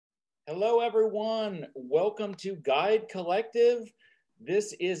Hello, everyone. Welcome to Guide Collective.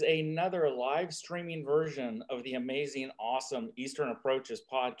 This is another live streaming version of the amazing, awesome Eastern Approaches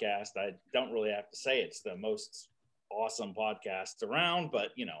podcast. I don't really have to say it's the most awesome podcast around,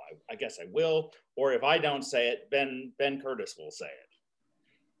 but I guess I will. Or if I don't say it, Ben Curtis will say it.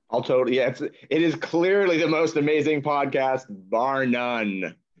 I'll totally. Yeah, it is clearly the most amazing podcast, bar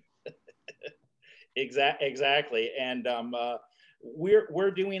none. Exactly, and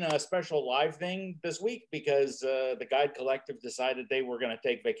we're doing a special live thing this week because the Guide Collective decided they were going to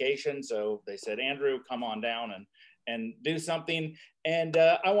take vacation. So they said, Andrew, come on down and do something. And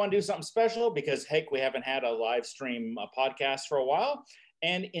I want to do something special because, heck, we haven't had a live stream podcast for a while.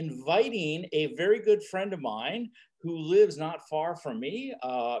 And inviting a very good friend of mine who lives not far from me,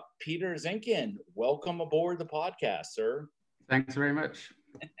 Peter Zinkin. Welcome aboard the podcast, sir. Thanks very much.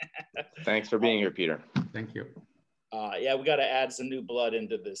 Thanks for being here, Peter. Thank you. Yeah, we got to add some new blood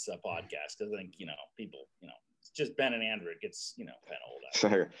into this podcast because I think, people, it's just Ben and Andrew. It gets, kind of old.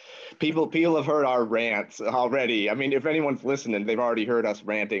 Sure. People have heard our rants already. I mean, if anyone's listening, they've already heard us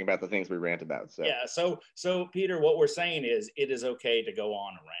ranting about the things we rant about. So yeah. So Peter, what we're saying is it is okay to go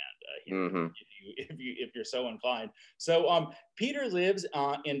on a rant if you're so inclined. So Peter lives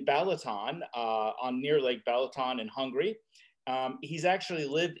in Balaton, on near Lake Balaton in Hungary. He's actually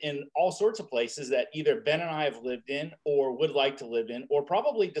lived in all sorts of places that either Ben and I have lived in or would like to live in, or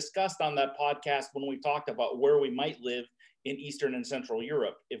probably discussed on that podcast when we talked about where we might live in Eastern and Central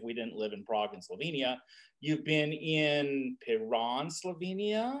Europe if we didn't live in Prague and Slovenia. You've been in Piran,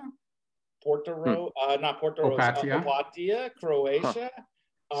 Slovenia, Opatija, Croatia,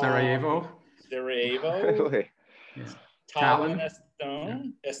 Sarajevo, Really? Tallinn,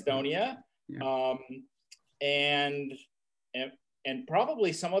 Estonia, yeah. And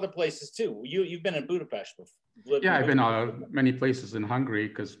probably some other places too. You've been in Budapest before. Yeah, I've been many places in Hungary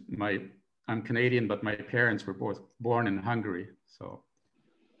because I'm Canadian, but my parents were both born in Hungary. So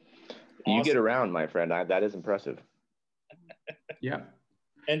you awesome. Get around, my friend. That is impressive. Yeah.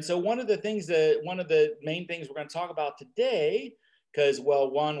 And so one of the main things we're going to talk about today, because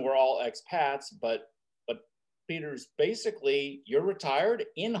one, we're all expats, but Peter's basically, you're retired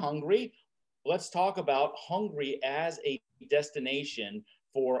in Hungary. Let's talk about Hungary as a destination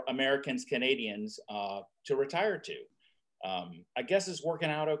for Americans, Canadians to retire to. I guess it's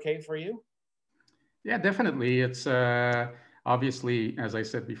working out okay for you? Yeah, definitely. It's obviously, as I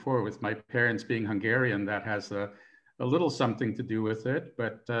said before, with my parents being Hungarian, that has a little something to do with it.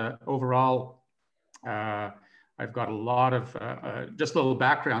 But overall, I've got a lot of, just a little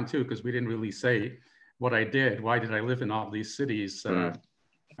background too, because we didn't really say what I did. Why did I live in all these cities?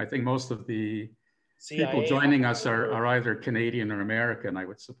 I think most of the people joining us are either Canadian or American, I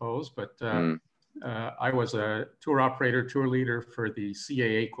would suppose. But I was a tour operator, tour leader for the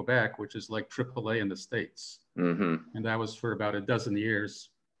CAA Quebec, which is like AAA in the States. Mm-hmm. And that was for about a dozen years,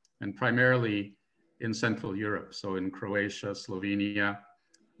 and primarily in Central Europe. So in Croatia, Slovenia,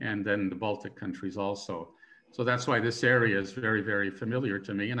 and then the Baltic countries also. So that's why this area is very, very familiar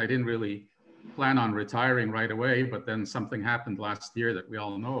to me. And I didn't really plan on retiring right away, but then something happened last year that we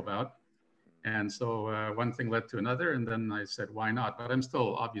all know about. And so one thing led to another, and then I said, why not? But I'm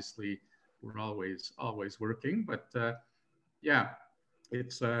still, obviously, we're always working, but yeah,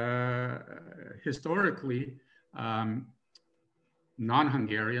 it's historically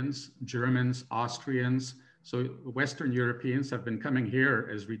non-Hungarians, Germans, Austrians, so Western Europeans have been coming here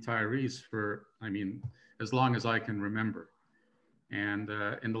as retirees for, as long as I can remember. And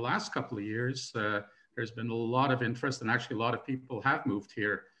in the last couple of years, there's been a lot of interest, and actually a lot of people have moved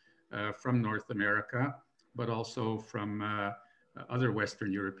here from North America, but also from other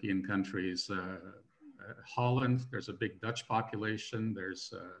Western European countries. Holland, there's a big Dutch population,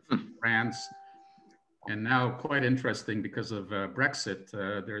 there's France, and now quite interesting because of Brexit,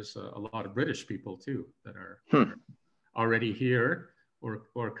 there's a lot of British people too that are already here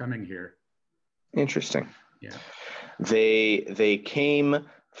or coming here. Interesting. Yeah. They came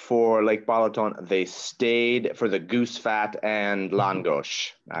for Lake Balaton. They stayed for the goose fat and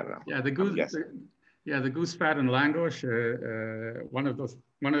langos. I don't know. Yeah, the goose fat and langos. One of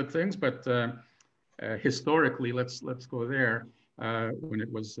the things. But historically, let's go there. When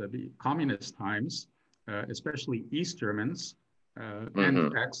it was the communist times, especially East Germans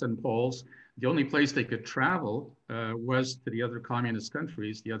and Czechs and Poles, the only place they could travel was to the other communist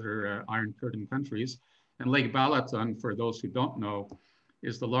countries, the other Iron Curtain countries. And Lake Balaton, for those who don't know,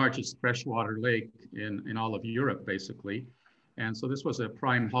 is the largest freshwater lake in all of Europe, basically. And so this was a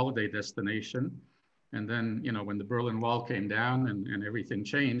prime holiday destination. And then, when the Berlin Wall came down and everything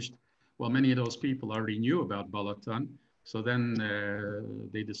changed, well, many of those people already knew about Balaton. So then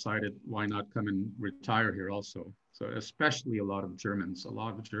they decided, why not come and retire here also? So especially a lot of Germans.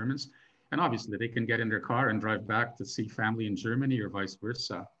 And obviously they can get in their car and drive back to see family in Germany or vice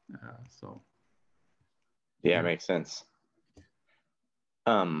versa. So. Yeah, makes sense.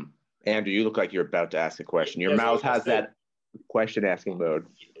 Andrew, you look like you're about to ask a question. Your mouth has that question asking mode.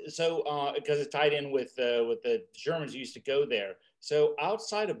 So, because it's tied in with the Germans who used to go there. So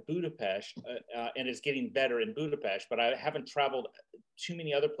outside of Budapest, and it's getting better in Budapest, but I haven't traveled too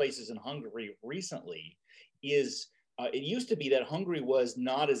many other places in Hungary recently, it used to be that Hungary was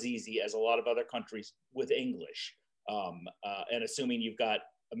not as easy as a lot of other countries with English. And assuming you've got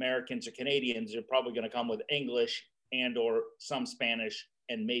Americans or Canadians, you're probably going to come with English and or some Spanish,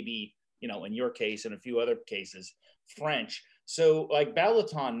 and maybe, you know, in your case and a few other cases, French. So like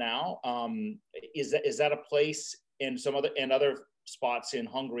Balaton now, is that a place in some other spots in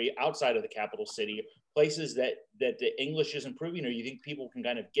Hungary outside of the capital city, places that the English is improving, or you think people can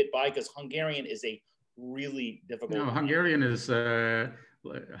kind of get by? Because Hungarian is a really difficult. No, Hungarian is as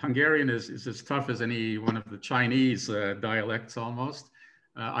tough as any one of the Chinese dialects almost.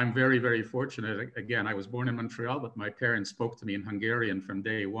 I'm very, very fortunate. Again, I was born in Montreal, but my parents spoke to me in Hungarian from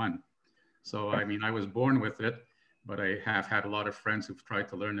day one. So, I mean, I was born with it, but I have had a lot of friends who've tried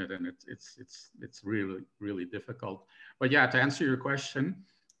to learn it, and it's really, really difficult. But yeah, to answer your question,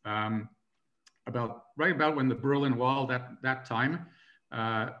 right about when the Berlin Wall, that time,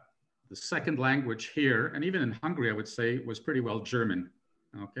 the second language here, and even in Hungary, I would say, was pretty well German,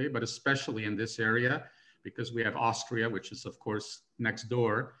 okay? But especially in this area, because we have Austria, which is of course next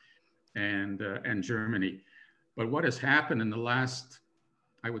door, and Germany. But what has happened in the last,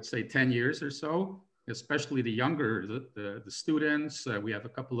 I would say 10 years or so, especially the younger, the students, we have a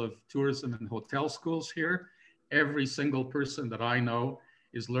couple of tourism and hotel schools here. Every single person that I know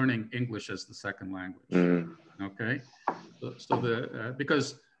is learning English as the second language, okay?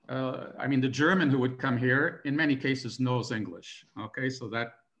 Because I mean, the German who would come here in many cases knows English, okay? So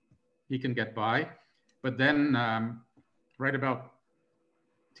that he can get by. But then right about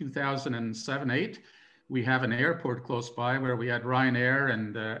 2007, 8, we have an airport close by where we had Ryanair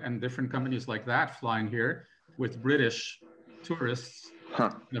and different companies like that flying here with British tourists. Huh.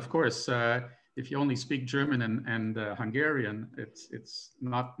 And of course, if you only speak German and Hungarian, it's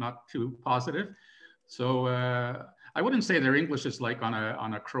not too positive. So I wouldn't say their English is like on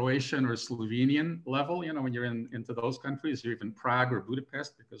a Croatian or Slovenian level, you know, when you're into those countries, or even Prague or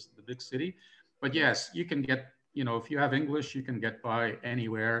Budapest, because of the big city. But yes, you can get, you know, if you have English, you can get by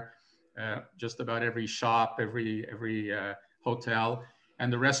anywhere, just about every shop, every hotel,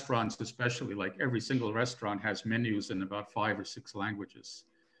 and the restaurants especially, like every single restaurant has menus in about 5 or 6 languages.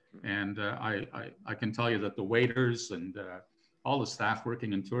 And I can tell you that the waiters and all the staff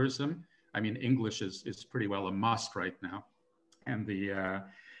working in tourism, I mean, English is pretty well a must right now. And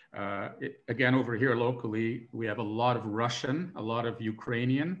again, over here locally, we have a lot of Russian, a lot of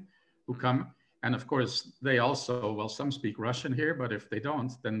Ukrainian who come. And of course, they also, well, some speak Russian here, but if they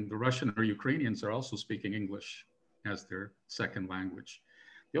don't, then the Russian or Ukrainians are also speaking English as their second language.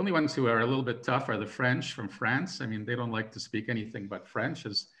 The only ones who are a little bit tough are the French from France. I mean, they don't like to speak anything but French,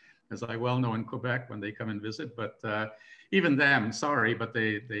 as I well know in Quebec when they come and visit. But even them, sorry, but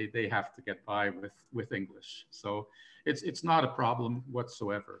they have to get by with English. So it's not a problem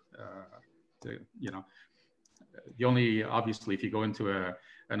whatsoever. You know, the only, obviously, if you go into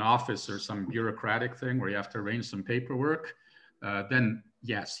an office or some bureaucratic thing where you have to arrange some paperwork, then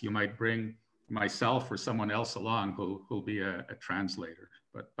yes, you might bring myself or someone else along who'll be a translator.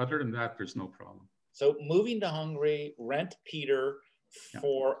 But other than that, there's no problem. So moving to Hungary, rent Peter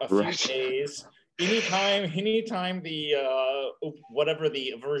for a few days. Anytime the whatever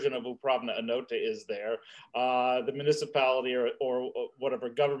the version of Upravna Anota is there, the municipality or whatever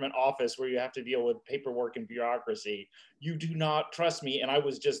government office where you have to deal with paperwork and bureaucracy, you do not, trust me, and I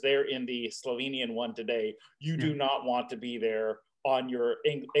was just there in the Slovenian one today, you do not want to be there on your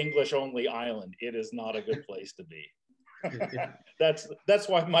English only island. It is not a good place to be. That's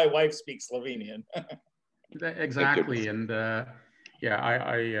why my wife speaks Slovenian. Exactly. And yeah,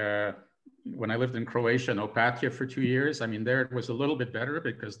 I when I lived in Croatia and Opatija for 2 years, I mean, there it was a little bit better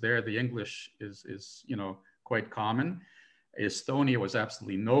because there the English is you know, quite common. Estonia was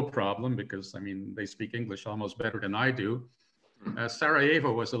absolutely no problem because, I mean, they speak English almost better than I do.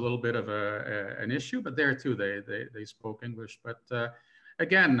 Sarajevo was a little bit of an issue, but there too, they spoke English. But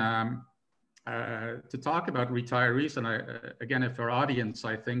again, to talk about retirees, and again, if our audience,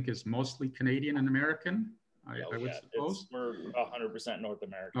 I think, is mostly Canadian and American, I would suppose. We're 100% North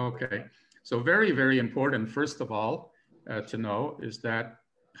American. Okay. So very, very important, first of all, to know is that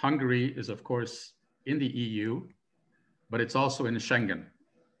Hungary is, of course, in the EU. but it's also in Schengen.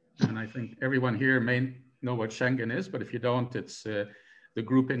 And I think everyone here may know what Schengen is, but if you don't, it's the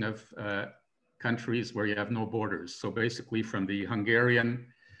grouping of countries where you have no borders. So basically from the Hungarian,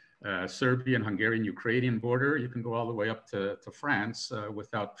 Serbian, Hungarian, Ukrainian border, you can go all the way up to France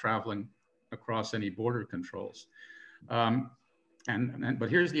without traveling across any border controls. But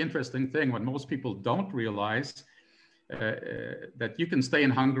here's the interesting thing, what most people don't realize, that you can stay in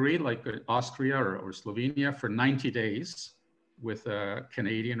Hungary, like Austria or Slovenia, for 90 days with a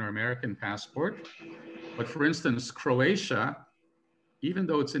Canadian or American passport. But for instance, Croatia, even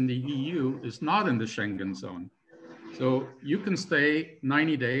though it's in the EU, is not in the Schengen zone. So you can stay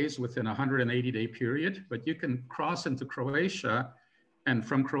 90 days within a 180-day period, but you can cross into Croatia, and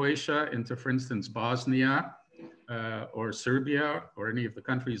from Croatia into, for instance, Bosnia or Serbia or any of the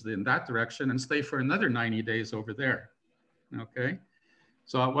countries in that direction, and stay for another 90 days over there. Okay,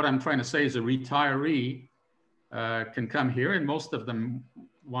 so what I'm trying to say is a retiree can come here, and most of them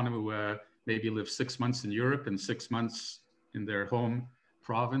want to maybe live 6 months in Europe and 6 months in their home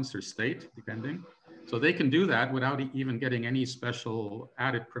province or state, depending. So they can do that without even getting any special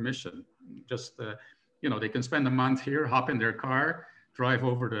added permission. Just, you know, they can spend a month here, hop in their car, drive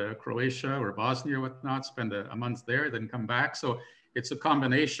over to Croatia or Bosnia or whatnot, spend a month there, then come back. So it's a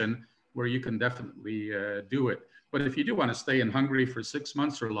combination where you can definitely do it. But if you do want to stay in Hungary for 6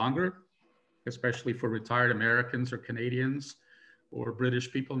 months or longer, especially for retired Americans or Canadians or British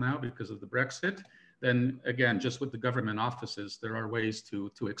people now because of the Brexit, then again, just with the government offices, there are ways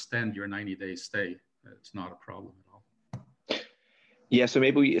to extend your 90-day stay. It's not a problem at all. Yeah, so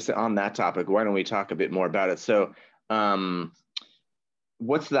maybe on that topic, why don't we talk a bit more about it? So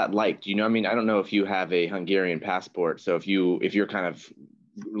what's that like? Do you know, I mean, I don't know if you have a Hungarian passport. So if you're kind of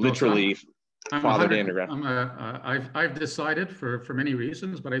literally fathered in. I've decided for many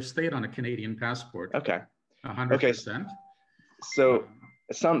reasons, but I've stayed on a Canadian passport. Okay. 100%. Okay. So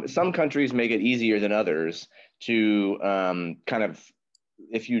some countries make it easier than others to kind of,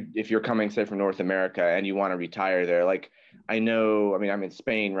 if you're coming, say, from North America and you want to retire there. Like, I know, I mean, I'm in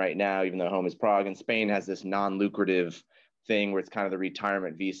Spain right now, even though home is Prague, and Spain has this non-lucrative thing where it's kind of the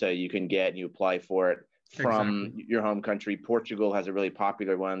retirement visa you can get and you apply for it from your home country. Portugal has a really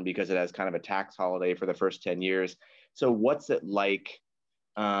popular one because it has kind of a tax holiday for the first 10 years. So what's it like?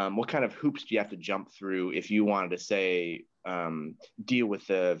 What kind of hoops do you have to jump through if you wanted to, say, deal with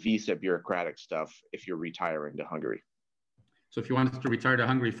the visa bureaucratic stuff if you're retiring to Hungary? So if you wanted to retire to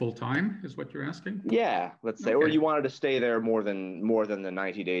Hungary full time, is what you're asking? Yeah, let's say, okay. Or you wanted to stay there more than the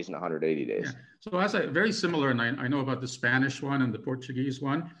 90 days and 180 days. Yeah. So as very similar, and I know about the Spanish one and the Portuguese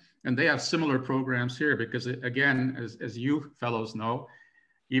one, and they have similar programs here because, again, as you fellows know,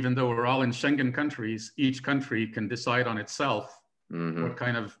 even though we're all in Schengen countries, each country can decide on itself what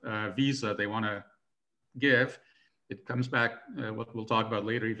kind of visa they want to give. It comes back, what we'll talk about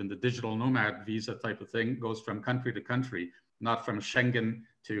later, even the digital nomad visa type of thing goes from country to country, not from Schengen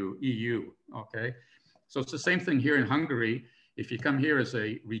to EU, okay? So it's the same thing here in Hungary. If you come here as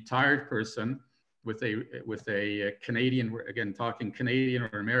a retired person with a Canadian, we're again talking Canadian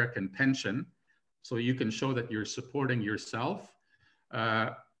or American pension, so you can show that you're supporting yourself.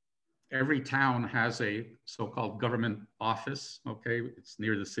 Every town has a so-called government office, okay? It's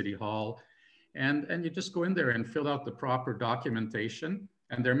near the city hall. And you just go in there and fill out the proper documentation.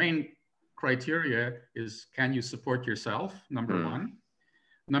 And their main criteria is, can you support yourself, number one.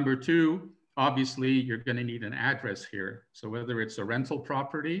 Number two, obviously, you're gonna need an address here. So whether it's a rental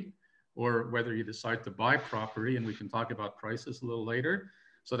property or whether you decide to buy property, and we can talk about prices a little later.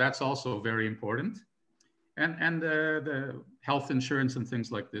 So that's also very important. And the health insurance and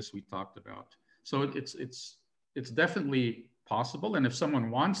things like this we talked about. So it's definitely possible. And if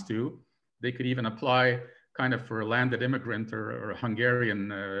someone wants to, they could even apply kind of for a landed immigrant or a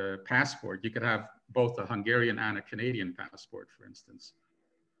Hungarian passport. You could have both a Hungarian and a Canadian passport, for instance.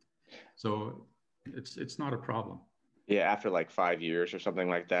 So it's not a problem. Yeah, after like 5 years or something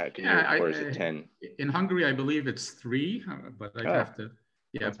like that. Or is it 10? In Hungary, I believe it's 3, but I have to.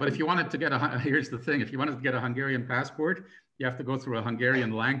 Yeah, but if you wanted to get here's the thing, if you wanted to get a Hungarian passport, you have to go through a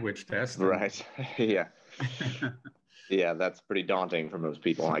Hungarian language test. Right, yeah. Yeah, that's pretty daunting for most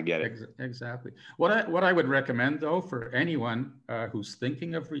people, I get it. Exactly. What I would recommend though, for anyone who's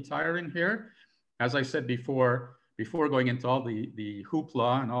thinking of retiring here, as I said before going into all the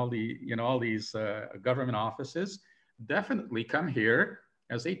hoopla and all these government offices, definitely come here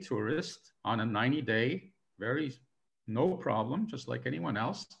as a tourist on a 90-day, no problem, just like anyone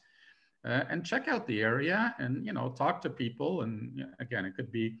else, and check out the area and, talk to people. And again, it could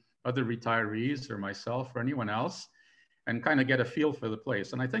be other retirees or myself or anyone else, and kind of get a feel for the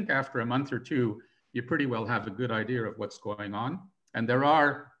place. And I think after a month or two, you pretty well have a good idea of what's going on. And there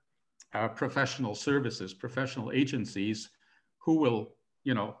are professional services, professional agencies who will,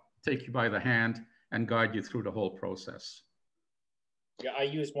 take you by the hand and guide you through the whole process. Yeah, I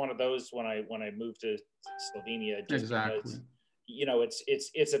used one of those when I moved to Slovenia. Just exactly. Because,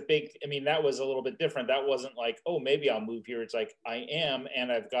 it's a big. I mean, that was a little bit different. That wasn't like, oh, maybe I'll move here. It's like I am,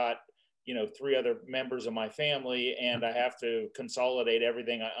 and I've got 3 other members of my family, and I have to consolidate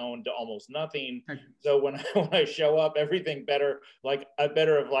everything I own to almost nothing. So when I show up, everything better. Like I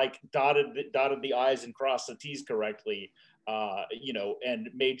better have like dotted the I's and crossed the T's correctly. And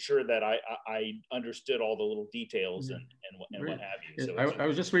made sure that I understood all the little details and what have you. So I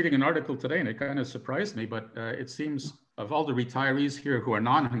was just reading an article today, and it kind of surprised me, but it seems of all the retirees here who are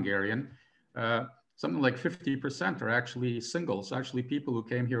non-Hungarian, something like 50% are actually singles, actually people who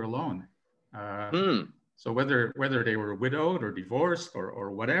came here alone. So whether they were widowed or divorced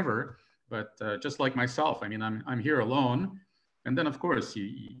or whatever, but just like myself, I mean, I'm here alone. And then, of course,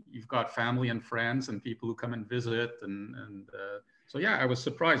 you've got family and friends and people who come and visit. And so, yeah, I was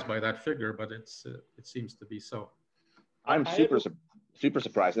surprised by that figure, but it seems to be so. I'm super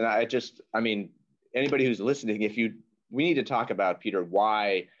surprised. And I mean, anybody who's listening, we need to talk about, Peter,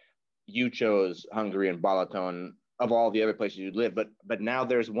 why you chose Hungary and Balaton of all the other places you live. But now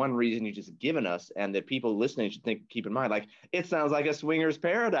there's one reason you just given us, and that people listening should keep in mind, like, it sounds like a swinger's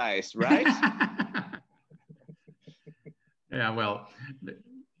paradise, right? Yeah, well,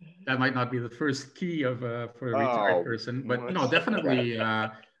 that might not be the first key of for a retired person, but definitely.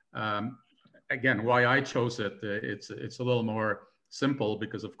 Again, why I chose it, it's a little more simple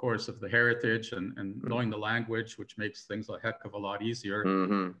because, of course, of the heritage and knowing the language, which makes things a heck of a lot easier.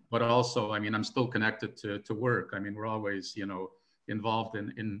 Mm-hmm. But also, I mean, I'm still connected to work. I mean, we're always, involved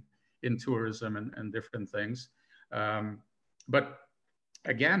in tourism and different things. But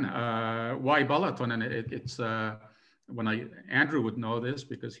again, why Balaton? And it's Andrew would know this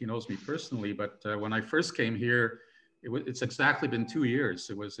because he knows me personally, but when I first came here, it's exactly been 2 years.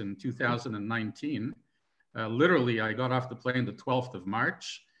 It was in 2019. Literally, I got off the plane the 12th of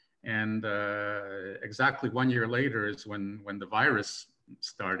March, and exactly 1 year later is when the virus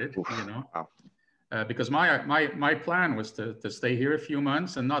started. Wow. Because my plan was to stay here a few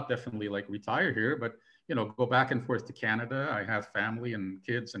months and not definitely like retire here, but go back and forth to Canada. I have family and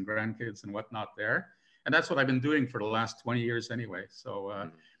kids and grandkids and whatnot there. And that's what I've been doing for the last 20 years anyway. So,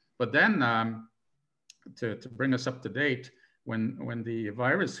 but then to bring us up to date, when the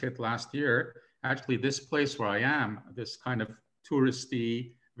virus hit last year, actually this place where I am, this kind of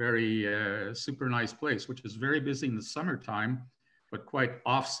touristy, very super nice place, which is very busy in the summertime, but quite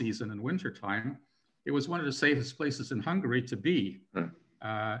off season in wintertime, it was one of the safest places in Hungary to be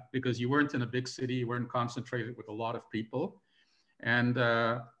because you weren't in a big city, you weren't concentrated with a lot of people. And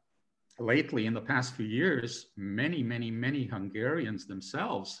lately, in the past few years, many Hungarians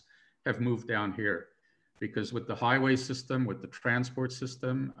themselves have moved down here because with the highway system, with the transport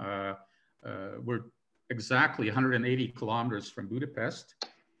system, we're exactly 180 kilometers from Budapest.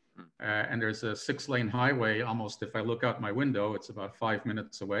 And there's a 6-lane highway almost, if I look out my window, it's about 5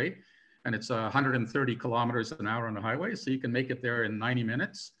 minutes away. And it's 130 kilometers an hour on the highway. So you can make it there in 90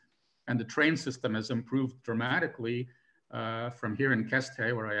 minutes. And the train system has improved dramatically. From here in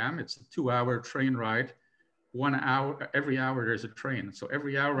Keszthely, where I am, it's a 2-hour train ride. 1 hour, every hour there's a train. So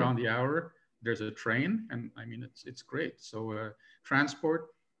every hour on the hour, there's a train. And I mean, it's great. So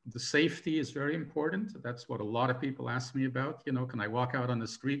transport, the safety is very important. That's what a lot of people ask me about. Can I walk out on the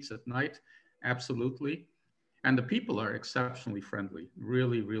streets at night? Absolutely. And the people are exceptionally friendly,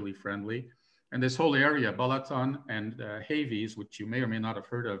 really, really friendly. And this whole area, Balaton and Hévíz, which you may or may not have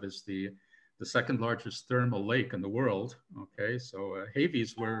heard of, is the second largest thermal lake in the world. Okay, so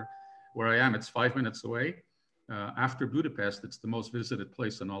Hévíz, where I am, it's 5 minutes away. After Budapest, it's the most visited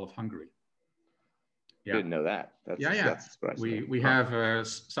place in all of Hungary. Yeah. Didn't know that. That's surprising. We have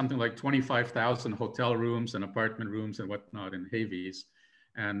something like 25,000 hotel rooms and apartment rooms and whatnot in Hévíz.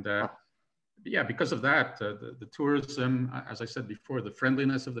 And yeah, because of that, the tourism, as I said before, the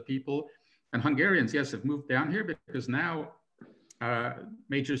friendliness of the people. And Hungarians, yes, have moved down here because now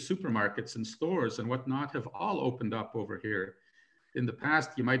major supermarkets and stores and whatnot have all opened up over here. In the past,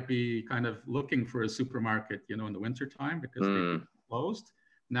 you might be kind of looking for a supermarket, in the wintertime because they're closed.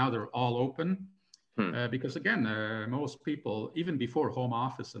 Now they're all open because, again, most people, even before home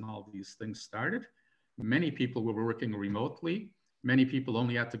office and all these things started, many people were working remotely. Many people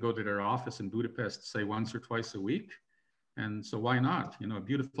only had to go to their office in Budapest, say, once or twice a week. And so why not? A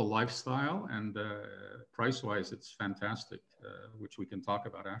beautiful lifestyle, and price-wise, it's fantastic, which we can talk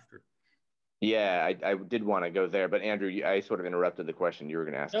about after. Yeah, I did want to go there, but Andrew, I sort of interrupted the question you were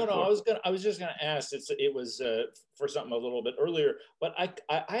going to ask No, no, before. I was just gonna ask. It was for something a little bit earlier, but I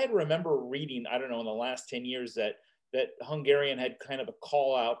had remember reading, I don't know, in the last 10 years that Hungarian had kind of a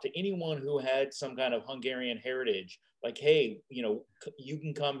call out to anyone who had some kind of Hungarian heritage, like, hey, you know, you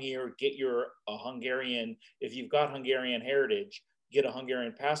can come here, get your Hungarian, if you've got Hungarian heritage, get a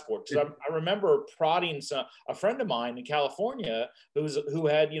Hungarian passport. Because I remember prodding a friend of mine in California who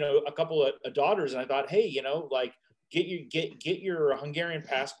had, you know, a couple of daughters, and I thought, hey, you know, like, get your Hungarian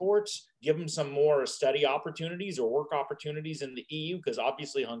passports, give them some more study opportunities or work opportunities in the EU, because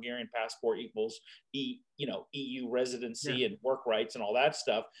obviously Hungarian passport equals EU residency and work rights and all that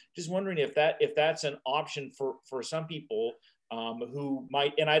stuff. Just wondering if that's an option for some people who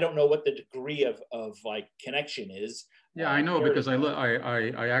might, and I don't know what the degree of like connection is. Yeah, I know, because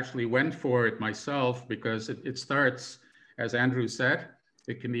I actually went for it myself, because it starts, as Andrew said,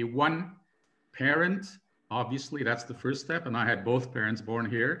 it can be one parent. Obviously, that's the first step. And I had both parents born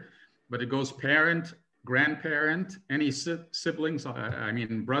here, but it goes parent, grandparent, any siblings, I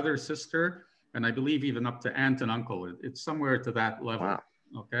mean, brother, sister, and I believe even up to aunt and uncle. It's somewhere to that level. Wow.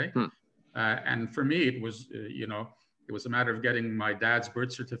 Okay. And for me, it was, it was a matter of getting my dad's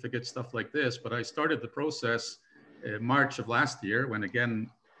birth certificate, stuff like this. But I started the process March of last year, when again,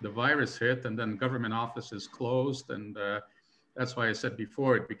 the virus hit, and then government offices closed. And that's why I said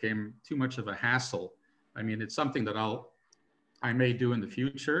before, it became too much of a hassle. I mean, it's something that I may do in the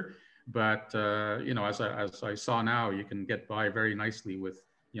future, but as I saw now, you can get by very nicely with,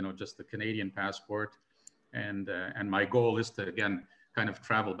 just the Canadian passport, and my goal is to, again, kind of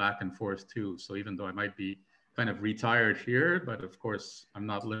travel back and forth too. So even though I might be kind of retired here, but of course I'm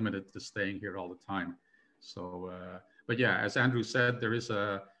not limited to staying here all the time. So, but yeah, as Andrew said,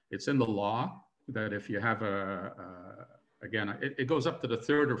 it's in the law that if you have again, it goes up to the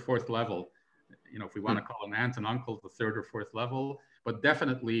third or fourth level. If we want to call an aunt and uncle the third or fourth level, but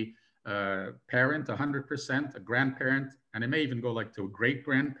definitely parent 100%, a grandparent, and it may even go like to a great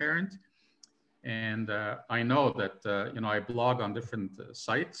grandparent. And I know that, I blog on different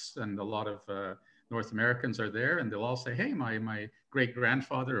sites, and a lot of North Americans are there, and they'll all say, hey, my great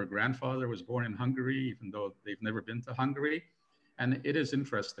grandfather or grandfather was born in Hungary, even though they've never been to Hungary. And it is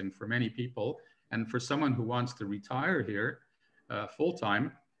interesting for many people. And for someone who wants to retire here full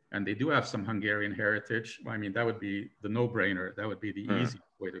time, and they do have some Hungarian heritage, I mean, that would be the no-brainer. That would be the easy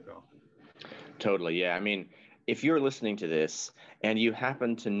way to go. Totally. Yeah. I mean, if you're listening to this and you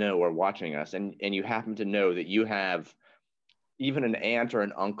happen to know, or watching us, and you happen to know that you have even an aunt or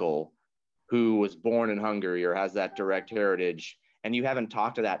an uncle who was born in Hungary or has that direct heritage, and you haven't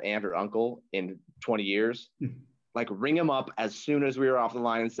talked to that aunt or uncle in 20 years, like, ring them up as soon as we are off the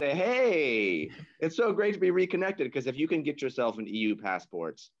line and say, hey, it's so great to be reconnected. Because if you can get yourself an EU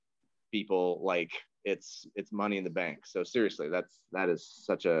passport, people, like, it's money in the bank. So seriously, that is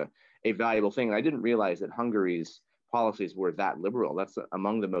such a valuable thing. I didn't realize that Hungary's policies were that liberal. That's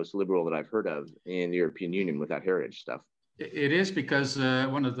among the most liberal that I've heard of in the European Union with that heritage stuff. It is, because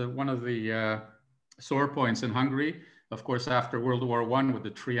one of the sore points in Hungary, of course, after World War I, with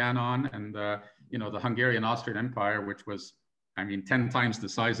the Trianon and the Hungarian-Austrian Empire, which was, 10 times the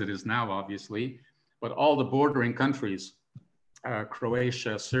size it is now, obviously, but all the bordering countries,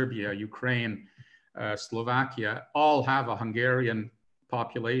 Croatia, Serbia, Ukraine, Slovakia, all have a Hungarian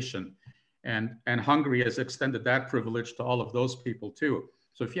population. And Hungary has extended that privilege to all of those people too.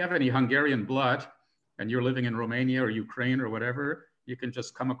 So if you have any Hungarian blood and you're living in Romania or Ukraine or whatever, you can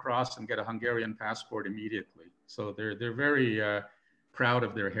just come across and get a Hungarian passport immediately. So they're very proud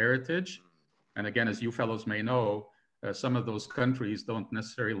of their heritage. And again, as you fellows may know, some of those countries don't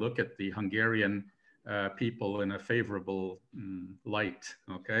necessarily look at the Hungarian people in a favorable light.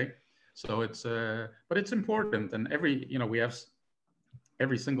 Okay, so but it's important, and we have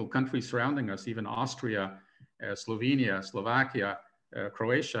every single country surrounding us, even Austria, Slovenia, Slovakia,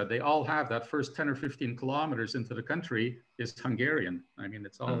 Croatia, they all have that first 10 or 15 kilometers into the country is Hungarian.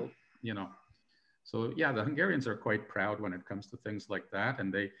 It's all, So yeah, the Hungarians are quite proud when it comes to things like that.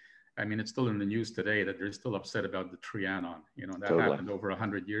 And it's still in the news today that they're still upset about the Trianon. That totally happened over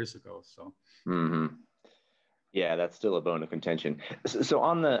 100 years ago. So. Mm-hmm. Yeah, that's still a bone of contention. So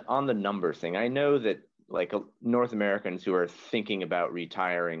on the number thing, I know that, like, North Americans who are thinking about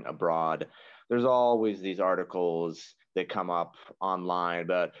retiring abroad, there's always these articles that come up online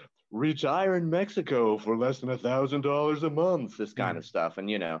about retire in Mexico for less than $1,000 a month, this kind of stuff. And,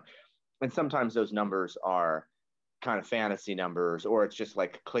 and sometimes those numbers are kind of fantasy numbers, or it's just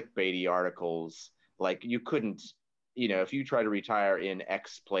like clickbaity articles. Like, you couldn't, if you try to retire in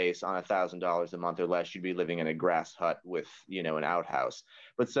X place on $1,000 a month or less, you'd be living in a grass hut with, an outhouse.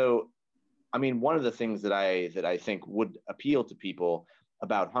 But so I mean, one of the things that I think would appeal to people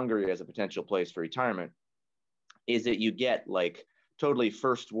about Hungary as a potential place for retirement is that you get like totally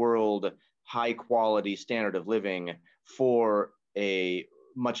first world, high quality standard of living for a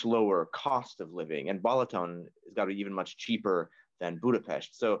much lower cost of living. And Balaton has got to be even much cheaper than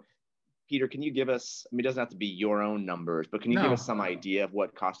Budapest. So Peter, can you give us, I mean, it doesn't have to be your own numbers, but can you give us some idea of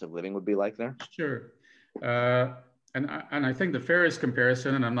what cost of living would be like there? Sure. And I think the fairest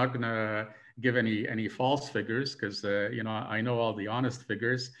comparison, and I'm not going to give any false figures because, you know, I know all the honest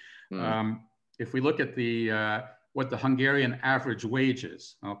figures. If we look at what the Hungarian average wage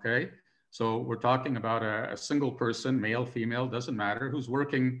is, okay? So we're talking about a single person, male, female, doesn't matter, who's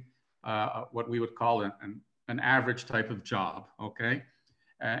working what we would call an average type of job, okay?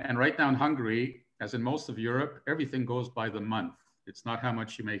 And right now in Hungary, as in most of Europe, everything goes by the month. It's not how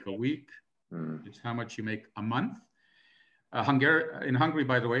much you make a week, it's how much you make a month. In Hungary,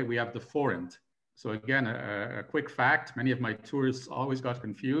 by the way, we have the forint. So again, a quick fact, many of my tourists always got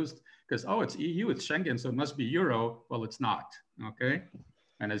confused because, oh, it's EU, it's Schengen, so it must be euro. Well, it's not, okay?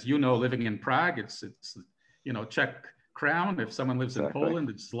 And as you know, living in Prague, it's you know, Czech crown. If someone lives in Poland,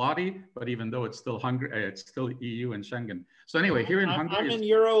 it's zloty, but even though it's still Hungary, it's still EU and Schengen. So anyway, here in Hungary— I'm in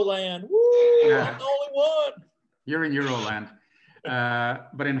Euroland, woo, yeah. I'm the only one. You're in Euroland.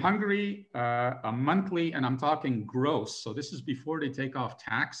 But in Hungary, a monthly, and I'm talking gross, so this is before they take off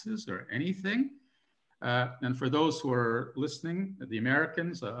taxes or anything. And for those who are listening, the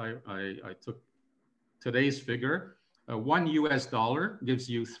Americans, I took today's figure. $1 US gives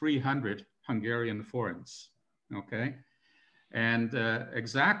you 300 Hungarian forints, okay? And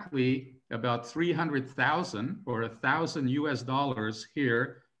exactly about 300,000 or 1,000 US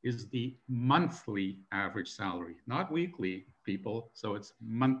here is the monthly average salary, not weekly, people, so it's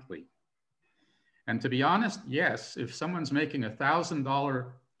monthly. And to be honest, yes, if someone's making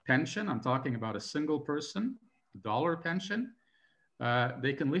 $1,000 pension, I'm talking about a single person, dollar pension,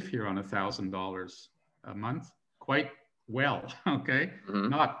 they can live here on $1,000 a month quite well, okay?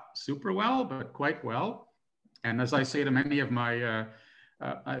 Not super well, but quite well. And as I say to many of my,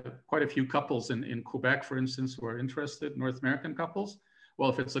 quite a few couples in Quebec, for instance, who are interested, North American couples, well,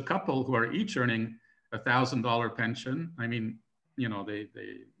 if it's a couple who are each earning $1,000 pension, I mean, you know,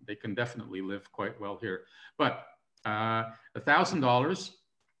 they can definitely live quite well here. But $1,000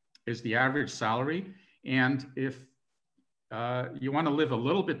 is the average salary. And if you want to live a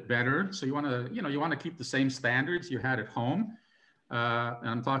little bit better, so you want to, you know, you want to keep the same standards you had at home, and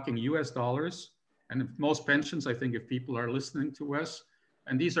I'm talking US dollars. And most pensions, I think if people are listening to us,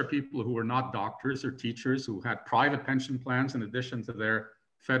 and these are people who are not doctors or teachers who had private pension plans in addition to their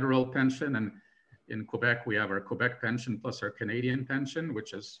federal pension. And in Quebec, we have our Quebec pension plus our Canadian pension,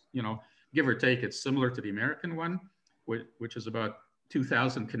 which is, you know, give or take, it's similar to the American one, which is about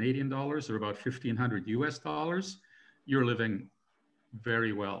 2,000 Canadian dollars or about 1,500 US dollars. You're living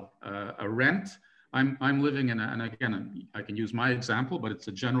very well. A rent, I'm living in, and again, I can use my example, but it's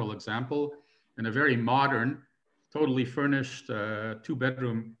a general example, in a very modern, totally furnished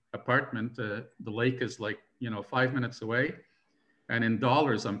 2-bedroom apartment. The lake is like, you know, 5 minutes away. And in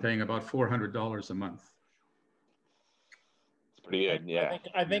dollars, I'm paying about $400 a month. It's pretty good, yeah.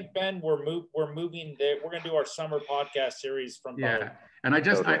 I think Ben, we're moving there. We're going to do our summer podcast series from Bali. And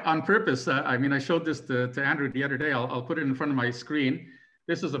I on purpose, I mean, I showed this to Andrew the other day. I'll put it in front of my screen.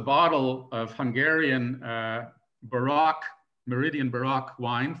 This is a bottle of Hungarian Baroque, Meridian Baroque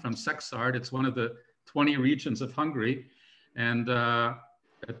wine from Szekszárd. It's one of the 20 regions of Hungary. And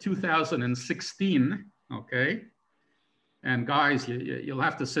 2016, okay? And guys, you'll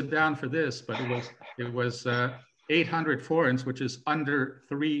have to sit down for this, but it was 800 forints, which is under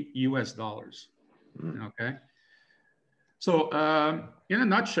 $3 US, okay? So in a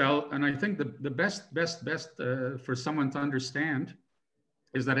nutshell, and I think the best for someone to understand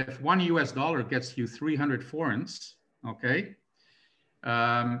is that if $1 US gets you 300 forints, okay?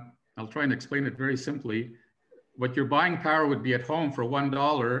 I'll try and explain it very simply. What your buying power would be at home for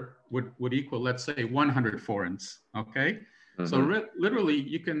 $1 would equal, let's say, 100 forints, okay? So literally,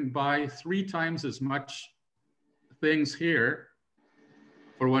 you can buy 3 times as much things here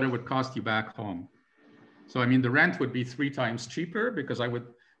for what it would cost you back home. So, I mean, the rent would be 3 times cheaper, because I would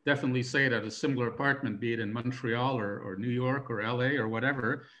definitely say that a similar apartment, be it in Montreal or New York or LA or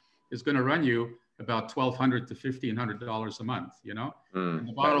whatever, is going to run you about $1,200 to $1,500 a month, you know? And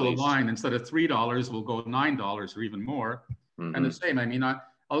the bottle of wine, instead of $3, will go $9 or even more. And the same, I mean,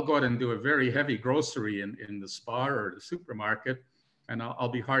 I'll go out and do a very heavy grocery in the Spar or the supermarket, and I'll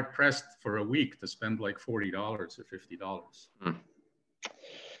be hard pressed for a week to spend like $40 or $50.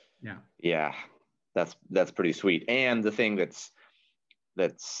 Yeah. Yeah, that's pretty sweet. And the thing that's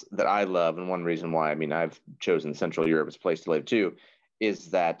that I love, and one reason why, I mean, I've chosen Central Europe as a place to live too,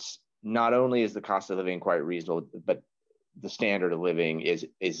 is that not only is the cost of living quite reasonable, but the standard of living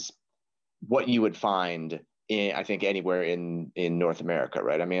is what you would find in, I think, anywhere in North America,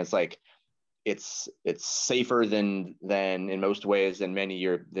 right? I mean, it's like it's safer than in most ways than many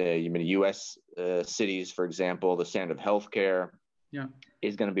U.S. Cities, for example. The standard of healthcare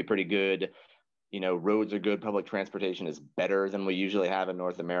is going to be pretty good. You know, roads are good. Public transportation is better than we usually have in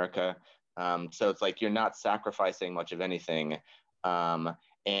North America. So it's like you're not sacrificing much of anything.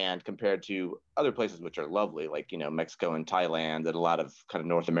 And compared to other places which are lovely, like, you know, Mexico and Thailand, that a lot of kind of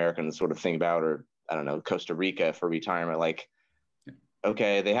North Americans sort of think about, or I don't know, Costa Rica for retirement, like,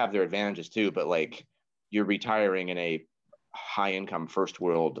 okay, they have their advantages too, but like you're retiring in a high income, first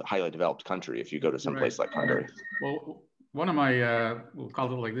world, highly developed country if you go to some place like Hungary. Well, one of my, we'll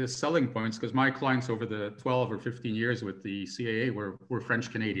call it like this, selling points, because my clients over the 12 or 15 years with the CAA were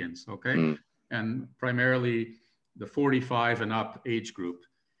French Canadians, okay? And primarily the 45 and up age group.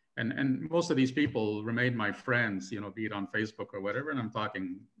 And most of these people remain my friends, you know, be it on Facebook or whatever. And I'm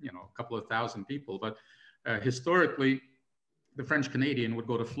talking, you know, a couple of thousand people. But historically, the French Canadian would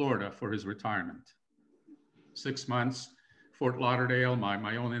go to Florida for his retirement. 6 months, Fort Lauderdale,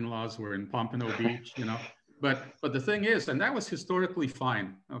 my own in-laws were in Pompano Beach, you know. But the thing is, and that was historically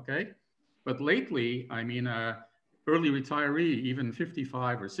fine, okay? But lately, I mean, early retiree, even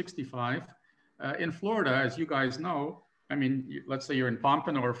 55 or 65, in Florida, as you guys know, I mean, let's say you're in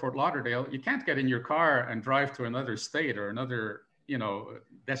Pompano or Fort Lauderdale, you can't get in your car and drive to another state or another, you know,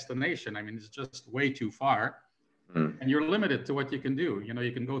 destination. I mean, it's just way too far. And you're limited to what you can do. You know,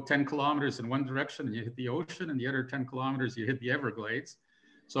 you can go 10 kilometers in one direction and you hit the ocean, and the other 10 kilometers, you hit the Everglades.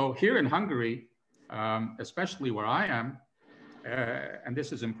 So here in Hungary, especially where I am, and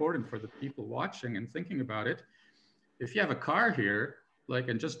this is important for the people watching and thinking about it, if you have a car here, like,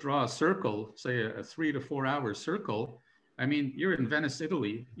 and just draw a circle, say a 3 to 4 hour circle, I mean, you're in Venice,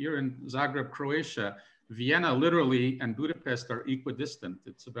 Italy, you're in Zagreb, Croatia, Vienna, literally, and Budapest are equidistant.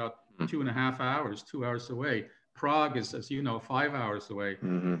 It's about 2.5 hours, 2 hours away. Prague is, as you know, 5 hours away.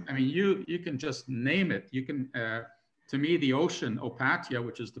 I mean, you can just name it. You can, to me, the ocean, Opatija,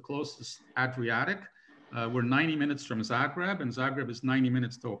 which is the closest Adriatic, we're 90 minutes from Zagreb, and Zagreb is 90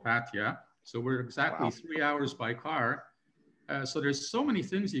 minutes to Opatija. So we're exactly 3 hours by car. So there's so many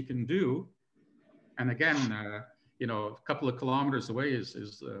things you can do. And again, you know, a couple of kilometers away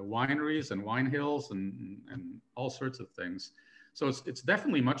is wineries and wine hills and all sorts of things. So it's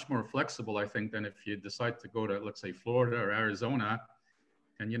definitely much more flexible, I think, than if you decide to go to, let's say, Florida or Arizona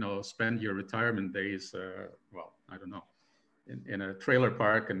and, you know, spend your retirement days, well, I don't know, in a trailer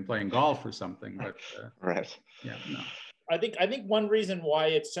park and playing golf or something. But right. Yeah, no. I think one reason why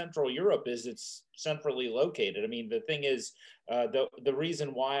it's Central Europe is it's centrally located. I mean, the thing is, the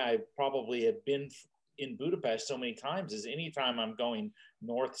reason why I probably have been in Budapest so many times is anytime I'm going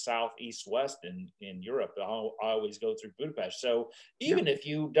north, south, east, west in Europe, I always go through Budapest. So even if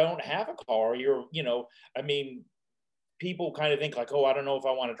you don't have a car, you're, you know, I mean, people kind of think like, oh, I don't know if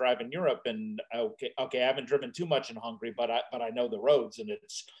I want to drive in Europe, and okay, I haven't driven too much in Hungary, but I know the roads, and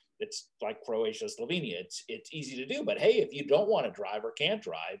it's like Croatia, Slovenia. It's easy to do. But hey, if you don't want to drive or can't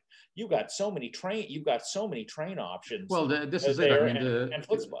drive, you've got so many train options. Well, this is it. I mean, and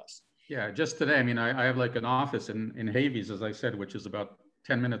Flixbus. Yeah, just today, I mean, I have like an office in Havys, as I said, which is about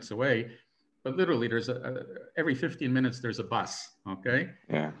 10 minutes away. But literally, there's every 15 minutes, there's a bus, okay?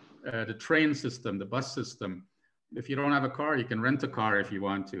 Yeah. The train system, the bus system. If you don't have a car, you can rent a car if you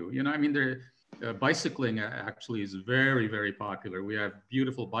want to. You know, I mean, bicycling actually is very, very popular. We have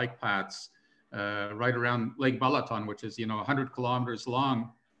beautiful bike paths right around Lake Balaton, which is, you know, 100 kilometers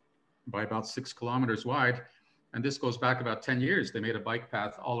long by about 6 kilometers wide. And this goes back about 10 years. They made a bike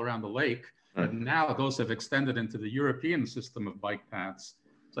path all around the lake. But now those have extended into the European system of bike paths.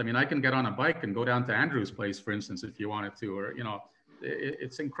 So, I mean, I can get on a bike and go down to Andrew's place, for instance, if you wanted to, or, you know,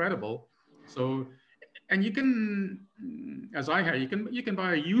 it's incredible. So, and you can, as I have, you can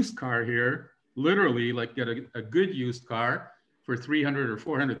buy a used car here, literally, like get a good used car for 300 or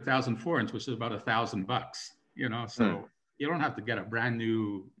 400,000 forints, which is about $1,000, you know, so you don't have to get a brand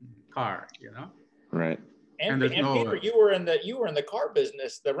new car, you know? Right. And Peter, you were in the car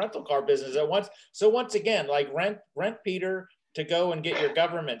business, the rental car business at once. So once again, like rent Peter to go and get your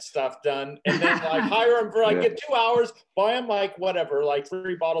government stuff done, and then like hire him for like get 2 hours, buy him like whatever, like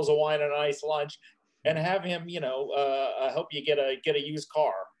 3 bottles of wine and a nice lunch, and have him, you know, help you get a used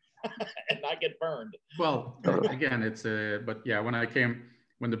car and not get burned. Well, again, it's but yeah,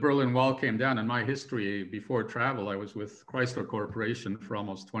 when the Berlin Wall came down, in my history before travel, I was with Chrysler Corporation for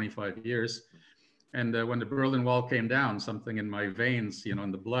almost 25 years. And when the Berlin Wall came down, something in my veins, you know,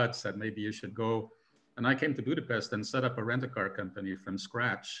 in the blood said, maybe you should go. And I came to Budapest and set up a rent-a-car company from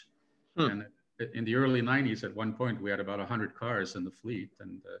scratch. And in the early 90s, at one point, we had about 100 cars in the fleet.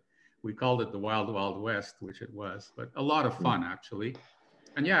 And we called it the Wild Wild West, which it was, but a lot of fun, actually.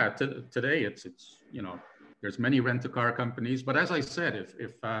 And yeah, today it's, you know, there's many rent-a-car companies. But as I said,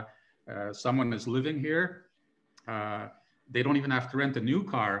 if someone is living here, they don't even have to rent a new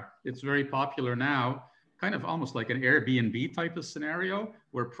car. It's very popular now, kind of almost like an Airbnb type of scenario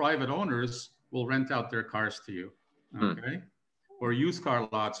where private owners will rent out their cars to you, okay? Or used car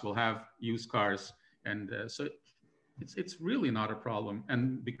lots will have used cars. And so it's really not a problem.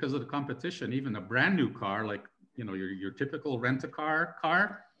 And because of the competition, even a brand new car, like, you know, your typical rent-a-car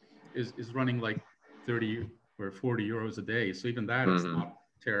car is running like 30 or 40 euros a day. So even that is not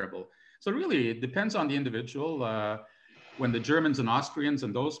terrible. So really, it depends on the individual. When the Germans and Austrians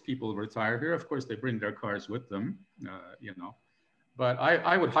and those people retire here, of course, they bring their cars with them, you know. But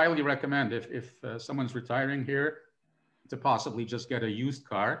I would highly recommend if someone's retiring here to possibly just get a used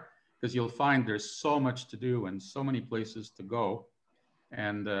car, because you'll find there's so much to do and so many places to go.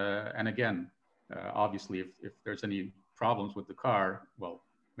 And again, obviously, if there's any problems with the car, well,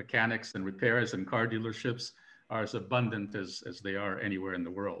 mechanics and repairs and car dealerships are as abundant as they are anywhere in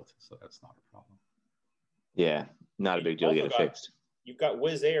the world. So that's not a problem. Yeah, not a big deal to get it fixed. You've got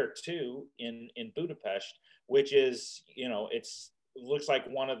Wizz Air too in Budapest, which is, you know, looks like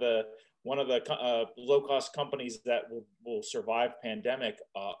one of the low cost companies that will survive pandemic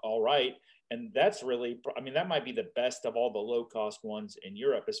all right. And that's really, I mean, that might be the best of all the low cost ones in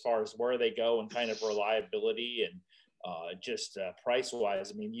Europe as far as where they go and kind of reliability and just price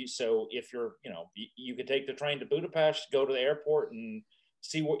wise. I mean, so if you're, you know, you could take the train to Budapest, go to the airport and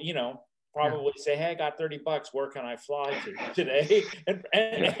see what, you know, probably say, hey, I got $30. Where can I fly to today?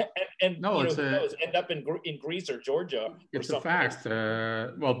 And no, you know, end up in Greece or Georgia. It's a fact.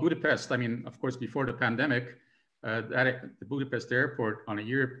 Well, Budapest, I mean, of course, before the pandemic, the Budapest airport on a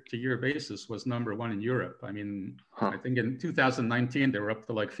year-to-year basis was #1 in Europe. I mean, I think in 2019, they were up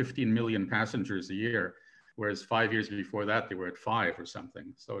to like 15 million passengers a year, whereas 5 years before that, they were at 5 or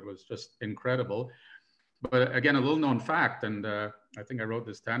something. So it was just incredible. But again, a little known fact, and I think I wrote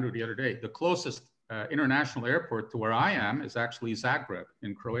this to Andrew the other day, the closest international airport to where I am is actually Zagreb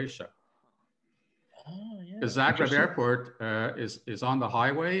in Croatia. Oh, yeah. The Zagreb airport is on the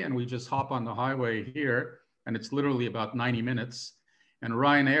highway, and we just hop on the highway here, and it's literally about 90 minutes. And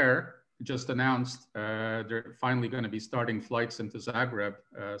Ryanair just announced they're finally going to be starting flights into Zagreb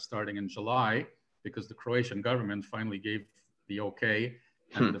starting in July, because the Croatian government finally gave the okay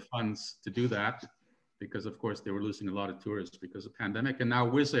and the funds to do that, because of course they were losing a lot of tourists because of pandemic. And now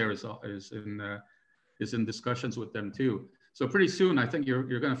Wizz Air is in discussions with them too. So pretty soon, I think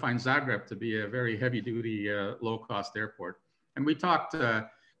you're going to find Zagreb to be a very heavy-duty, low-cost airport. And we talked, the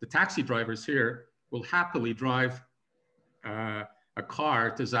taxi drivers here will happily drive a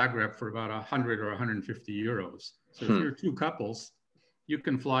car to Zagreb for about 100 or 150 euros. So if you're two couples, you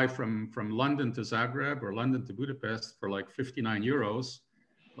can fly from London to Zagreb or London to Budapest for like 59 euros,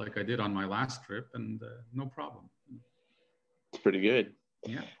 like I did on my last trip, and no problem. It's pretty good.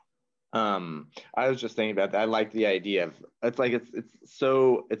 Yeah. I was just thinking about that. I like the idea of it's like it's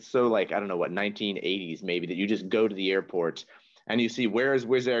so like, I don't know what, 1980s maybe, that you just go to the airport and you see where is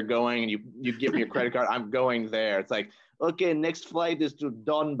Wizz Air going, and you give me your credit card. I'm going there. It's like, okay, next flight is to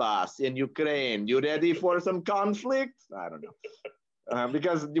Donbass in Ukraine. You ready for some conflict? I don't know.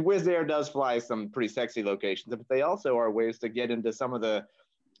 Because Wizz Air does fly some pretty sexy locations, but they also are ways to get into some of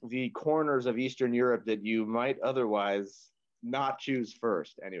the corners of Eastern Europe that you might otherwise not choose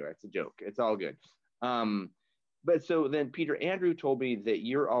first. Anyway, it's a joke. It's all good. But so then, Peter, Andrew told me that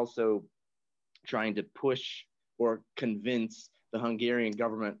you're also trying to push or convince the Hungarian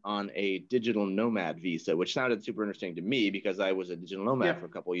government on a digital nomad visa, which sounded super interesting to me because I was a digital nomad for a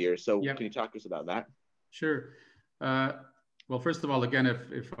couple of years. So can you talk to us about that? Sure. Well, first of all, again,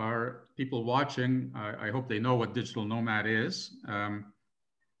 if our people watching, I hope they know what digital nomad is.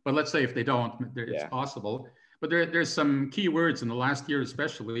 But let's say if they don't, it's possible. But there's some key words in the last year,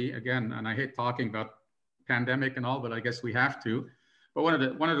 especially, again, and I hate talking about pandemic and all, but I guess we have to. But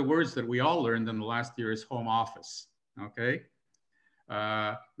one of the words that we all learned in the last year is home office, okay?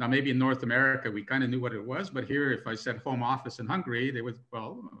 Now, maybe in North America, we kind of knew what it was, but here, if I said home office in Hungary, they would,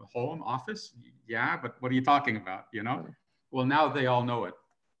 well, home office? Yeah, but what are you talking about, you know? Well, now they all know it.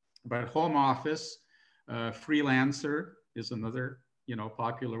 But home office, freelancer is another, you know,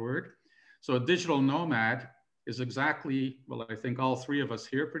 popular word. So a digital nomad is exactly, well, I think all three of us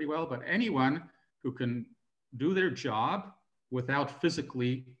here pretty well, but anyone who can do their job without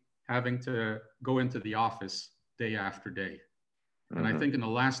physically having to go into the office day after day. And Mm-hmm. I think in the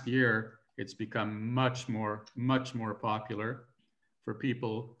last year, it's become much more popular for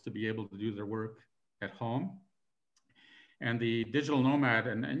people to be able to do their work at home. And the digital nomad,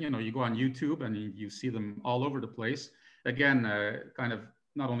 and you know, you go on YouTube and you see them all over the place. Again, kind of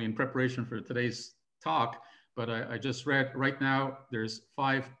not only in preparation for today's talk, but I just read right now there's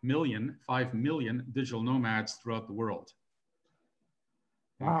 5 million digital nomads throughout the world.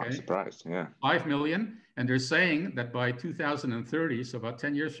 Wow, okay. Surprised, yeah. 5 million, and they're saying that by 2030, so about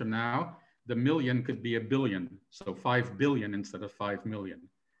 10 years from now, the million could be a billion. So 5 billion instead of 5 million.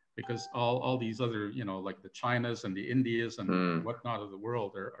 Because all these other, you know, like the Chinas and the Indias and whatnot of the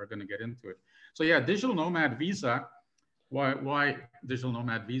world are going to get into it. So yeah, digital nomad visa. Why digital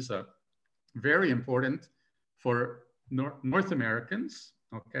nomad visa? Very important for North Americans,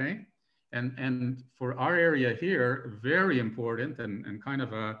 okay? And for our area here, very important and kind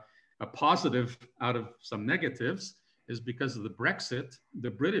of a positive out of some negatives is because of the Brexit, the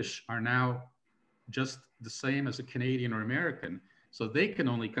British are now just the same as a Canadian or American. So they can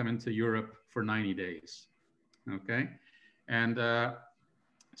only come into Europe for 90 days, okay? And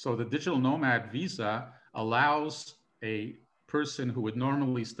so the digital nomad visa allows a person who would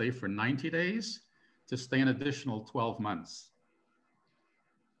normally stay for 90 days to stay an additional 12 months,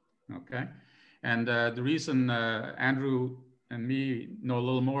 okay? And the reason Andrew and me know a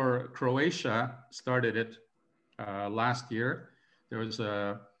little more, Croatia started it last year. There was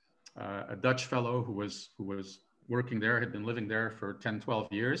a Dutch fellow who was working there, had been living there for 10,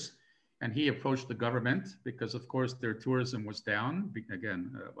 12 years. And he approached the government because of course their tourism was down,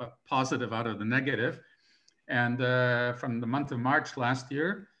 again, positive out of the negative. And from the month of March last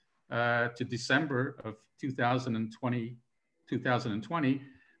year to December of 2020,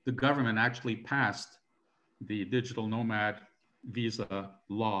 the government actually passed the digital nomad visa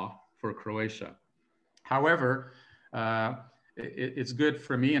law for Croatia. However, it's good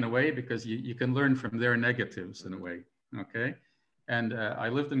for me in a way because you can learn from their negatives in a way, okay? And I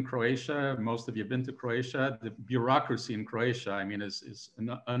lived in Croatia. Most of you have been to Croatia. The bureaucracy in Croatia, I mean, is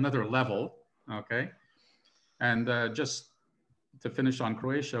another level, okay? And just to finish on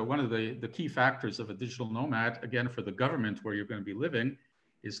Croatia, one of the key factors of a digital nomad, again, for the government where you're going to be living,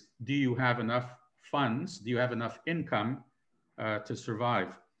 is do you have enough funds? Do you have enough income to survive?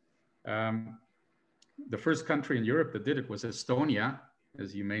 The first country in Europe that did it was Estonia,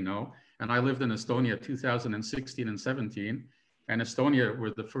 as you may know. And I lived in Estonia 2016 and 17. And Estonia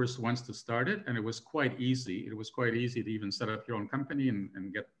were the first ones to start it. And it was quite easy. It was quite easy to even set up your own company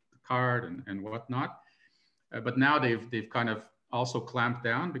and get the card and whatnot. But now they've kind of also clamped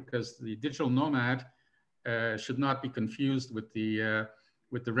down because the digital nomad should not be confused with the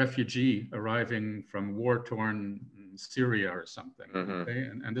refugee arriving from war-torn Syria or something. Okay?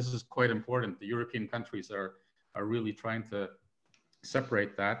 And this is quite important. The European countries are really trying to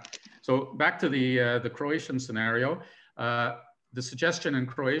separate that. So back to the Croatian scenario, the suggestion in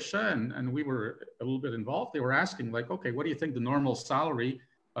Croatia, and we were a little bit involved, they were asking like, okay, what do you think the normal salary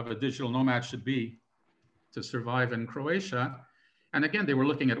of a digital nomad should be to survive in Croatia? And again, they were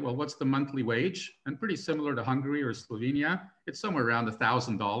looking at, well, what's the monthly wage? And pretty similar to Hungary or Slovenia, it's somewhere around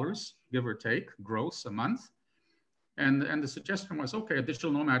 $1,000, give or take, gross a month. And the suggestion was, okay, a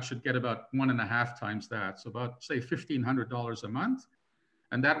digital nomad should get about 1.5 times that. So about, say, $1,500 a month.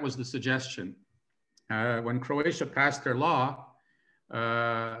 And that was the suggestion. When Croatia passed their law,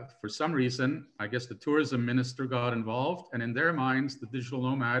 for some reason, I guess the tourism minister got involved. And in their minds, the digital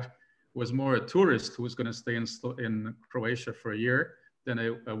nomad was more a tourist who was going to stay in Croatia for a year than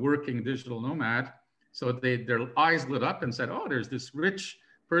a working digital nomad. So their eyes lit up and said, oh, there's this rich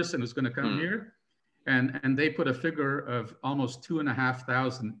person who's going to come here. And they put a figure of almost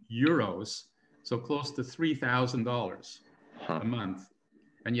 2,500 euros, so close to $3,000 a month.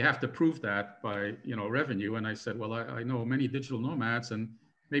 And you have to prove that by, you know, revenue. And I said, well, I know many digital nomads, and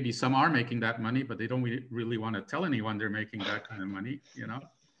maybe some are making that money, but they don't really want to tell anyone they're making that kind of money, you know.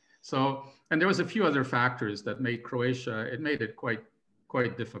 So, and there was a few other factors that made Croatia, it made it quite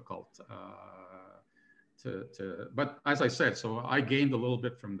difficult but as I said, so I gained a little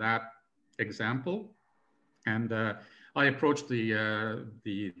bit from that example. And I approached the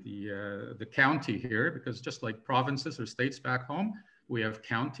county here, because just like provinces or states back home, we have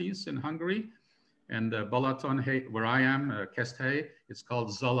counties in Hungary. And Balaton, where I am, Keszthely, it's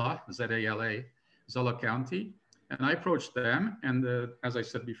called Zala, Z-A-L-A, Zala County. And I approached them, and as I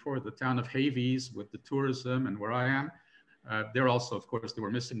said before, the town of Havies with the tourism and where I am, they're also, of course, they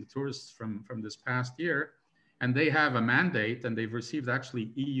were missing the tourists from this past year. And they have a mandate, and they've received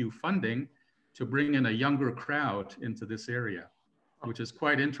actually EU funding to bring in a younger crowd into this area. which is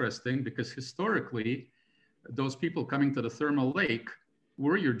quite interesting because historically, those people coming to the thermal lake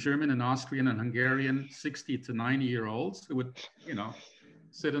were your German and Austrian and Hungarian 60 to 90-year-olds who would, you know,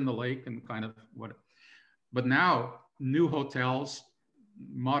 sit in the lake and kind of what. But now, new hotels,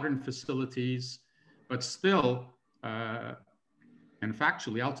 modern facilities, but still, and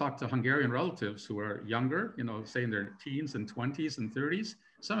factually, I'll talk to Hungarian relatives who are younger, you know, say in their teens and 20s and 30s.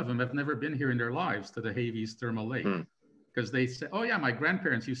 Some of them have never been here in their lives to the Havies Thermal Lake because they say, oh yeah, my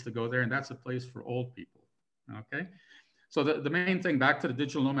grandparents used to go there and that's a place for old people, okay? So the main thing, back to the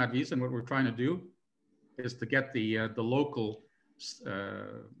digital nomad visa, and what we're trying to do is to get the local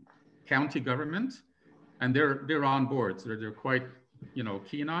county government, and they're on board. So they're quite, you know,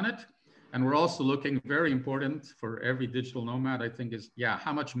 keen on it. And we're also looking, very important for every digital nomad, I think, is, yeah,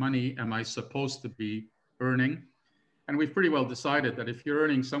 how much money am I supposed to be earning? And we've pretty well decided that if you're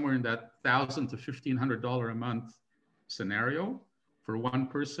earning somewhere in that $1,000 to $1,500 a month scenario for one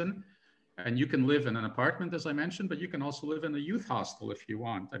person, and you can live in an apartment, as I mentioned, but you can also live in a youth hostel if you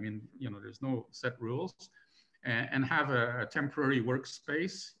want. I mean, you know, there's no set rules, and have a temporary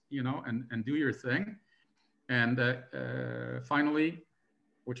workspace, you know, and do your thing. And finally,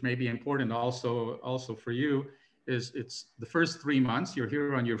 which may be important also for you, is it's the first 3 months you're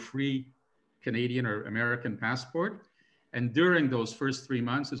here on your free Canadian or American passport, and during those first 3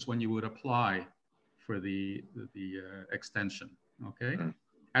 months is when you would apply for the extension. Okay,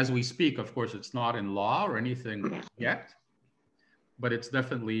 as we speak, of course, it's not in law or anything yet, but it's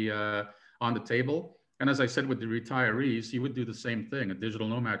definitely on the table. And as I said with the retirees, you would do the same thing. A digital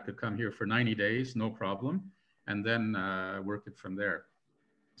nomad could come here for 90 days, no problem, and then work it from there.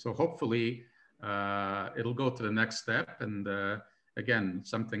 So hopefully it'll go to the next step. And again,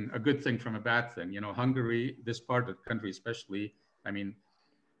 a good thing from a bad thing. You know, Hungary, this part of the country especially, I mean,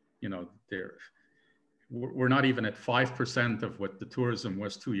 you know, we're not even at 5% of what the tourism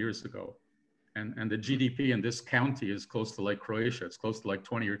was 2 years ago. And the GDP in this county is close to like Croatia. It's close to like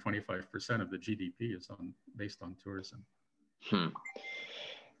 20 or 25% of the GDP is based on tourism.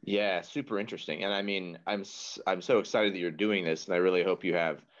 Yeah, super interesting. And I mean, I'm so excited that you're doing this, and I really hope you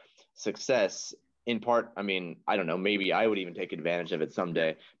have success. In part, I mean, I don't know, maybe I would even take advantage of it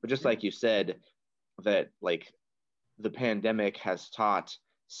someday. But just like you said, that like the pandemic has taught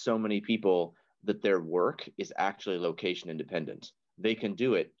so many people that their work is actually location independent. They can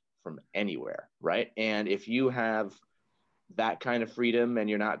do it from anywhere, right? And if you have that kind of freedom and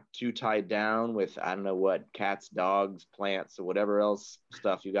you're not too tied down with, I don't know what, cats, dogs, plants, or whatever else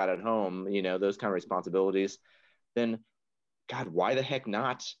stuff you got at home, you know, those kind of responsibilities, then God, why the heck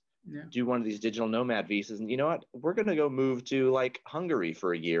not do one of these digital nomad visas? And you know what, we're going to go move to like Hungary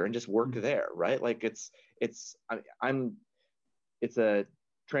for a year and just work there, right? Like it's a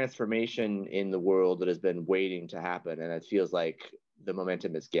transformation in the world that has been waiting to happen. And it feels like the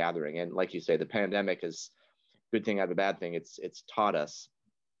momentum is gathering. And like you say, the pandemic is good thing out of a bad thing. It's taught us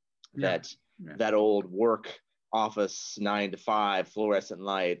that old work office 9 to 5 fluorescent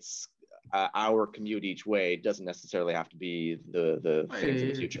lights, hour commute each way doesn't necessarily have to be the things in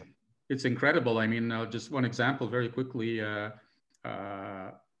the future. It's incredible. I mean, just one example very quickly. In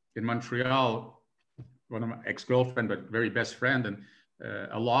Montreal, one of my ex-girlfriend, but very best friend, and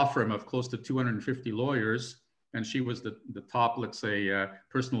a law firm of close to 250 lawyers. And she was the top, let's say,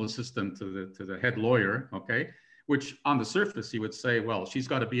 personal assistant to the head lawyer, okay? Which on the surface, you would say, well, she's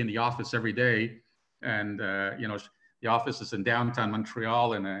got to be in the office every day. And, you know, the office is in downtown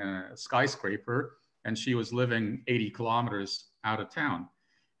Montreal in a skyscraper, and she was living 80 kilometers out of town.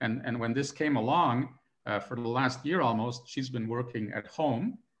 And when this came along, for the last year almost, she's been working at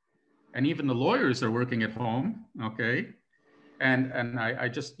home. And even the lawyers are working at home, okay? And I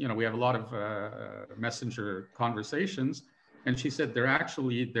just, you know, we have a lot of messenger conversations. And she said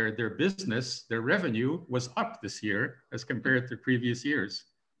their business, their revenue was up this year as compared to previous years.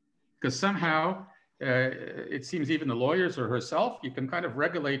 Because somehow, it seems even the lawyers or herself, you can kind of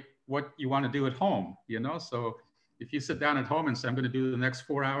regulate what you want to do at home, you know? So if you sit down at home and say, I'm going to do the next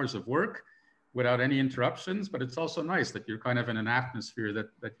 4 hours of work without any interruptions, but it's also nice that you're kind of in an atmosphere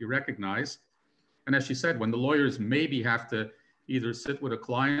that you recognize. And as she said, when the lawyers maybe have to either sit with a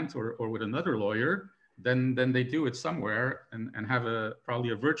client or with another lawyer, then they do it somewhere and have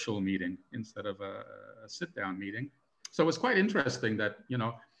probably a virtual meeting instead of a sit-down meeting. So it's quite interesting that, you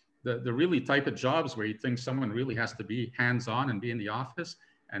know, the really type of jobs where you think someone really has to be hands-on and be in the office,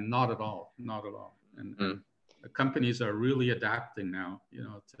 and not at all. And the companies are really adapting now, you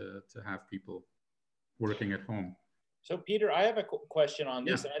know, to have people working at home. So Peter, I have a question on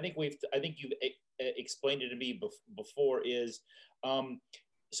this, and I think you've explained it to me before. Is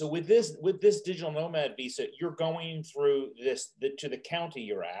So with this digital nomad visa, you're going through to the county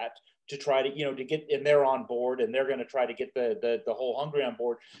you're at to try to, to get, and they're on board, and they're going to try to get the whole Hungary on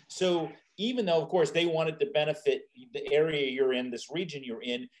board. So even though, of course, they wanted to benefit the area you're in, this region you're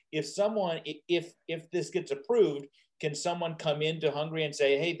in, if this gets approved, can someone come into Hungary and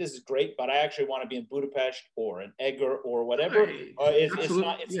say, hey, this is great, but I actually want to be in Budapest or in Eger or whatever?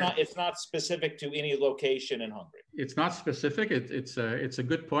 It's not specific to any location in Hungary. It's not specific. It's a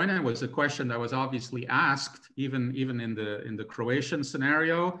good point. And it was a question that was obviously asked even in the Croatian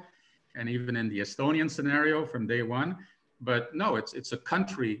scenario and even in the Estonian scenario from day one. But no, it's a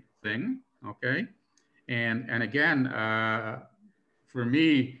country thing, okay? And again, for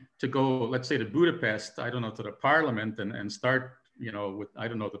me to go, let's say, to Budapest, I don't know, to the parliament and start, with, I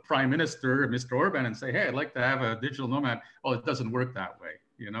don't know, the prime minister, Mr. Orban, and say, hey, I'd like to have a digital nomad. Well, it doesn't work that way,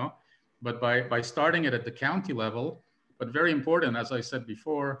 But by starting it at the county level, but very important, as I said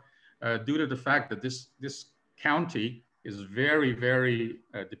before, due to the fact that this county is very, very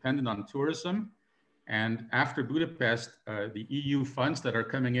dependent on tourism. And after Budapest, the EU funds that are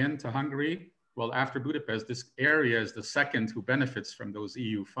coming into Hungary, well, after Budapest, this area is the second who benefits from those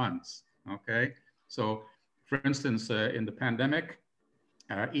EU funds, okay? So for instance, in the pandemic,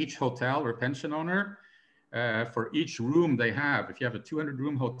 each hotel or pension owner, for each room they have, if you have a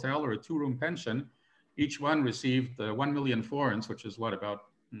 200-room hotel or a 2-room pension, each one received 1 million forints, which is what, about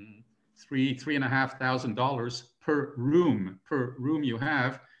 $3,500 per room you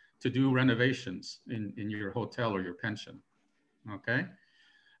have to do renovations in your hotel or your pension, okay?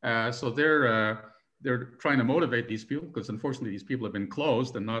 So they're trying to motivate these people, because unfortunately these people have been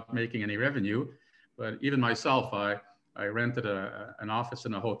closed and not making any revenue. But even myself, I rented an office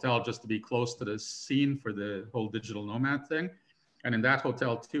in a hotel just to be close to the scene for the whole digital nomad thing. And in that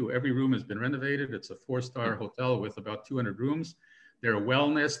hotel too, every room has been renovated. It's a 4-star hotel with about 200 rooms. Their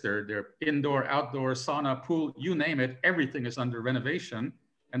wellness, their indoor, outdoor, sauna, pool, you name it, everything is under renovation.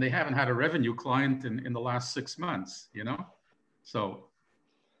 And they haven't had a revenue client in the last 6 months, So,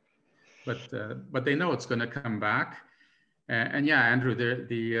 but they know it's going to come back. And yeah, Andrew,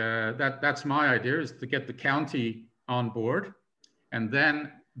 that's my idea, is to get the county on board, and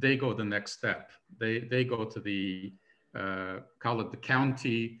then they go the next step. They go to the, call it the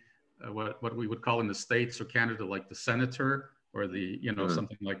county, what we would call in the States or Canada, like the senator or the,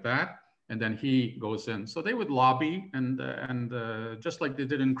 something like that. And then he goes in. So they would lobby and just like they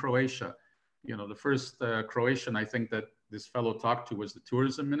did in Croatia. The first Croatian, I think, that this fellow talked to was the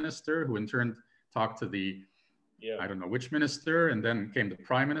tourism minister, who in turn talked to the, I don't know which minister, and then came the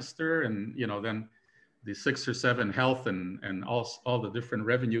prime minister, and then the 6 or 7 health and all the different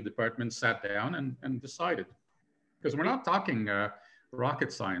revenue departments sat down and decided. Because we're not talking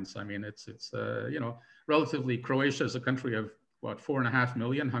rocket science. I mean, it's relatively, Croatia is a country of what, 4.5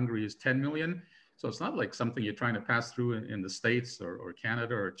 million. Hungary is 10 million. So it's not like something you're trying to pass through in the States or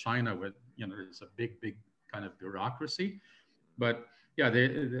Canada or China, where there's a big kind of bureaucracy. But yeah,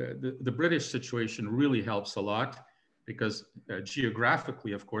 the British situation really helps a lot, because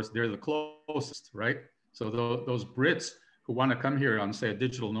geographically, of course, they're the closest, right? So those Brits who want to come here on, say, a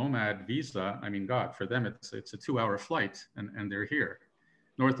digital nomad visa, I mean, God, for them, it's a 2-hour flight and they're here.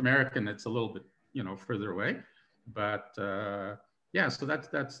 North American, it's a little bit, further away. But yeah, so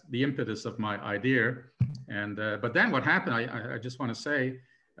that's the impetus of my idea. And but then what happened, I just want to say,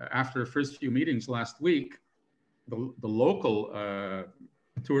 after the first few meetings last week, the local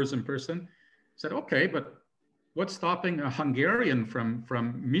tourism person said, okay, but what's stopping a Hungarian from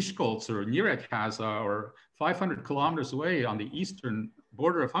Miskolc or Nyíregyháza or 500 kilometers away on the eastern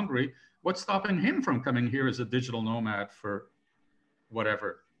border of Hungary? What's stopping him from coming here as a digital nomad for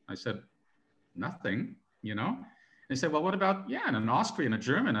whatever? I said, nothing, They said, well, what about, an Austrian, a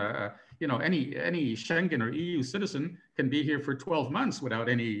German, any Schengen or EU citizen can be here for 12 months without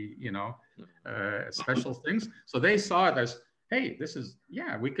any, special things. So they saw it as, hey, this is,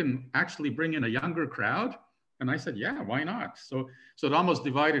 we can actually bring in a younger crowd. And I said, yeah, why not? So it almost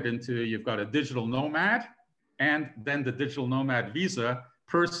divided into, you've got a digital nomad and then the digital nomad visa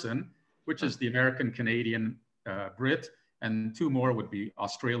person, which is the American, Canadian, Brit, and 2 more would be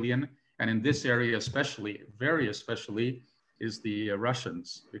Australian. And in this area, especially, very especially, is the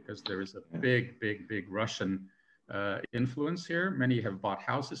Russians, because there is a big Russian influence here. Many have bought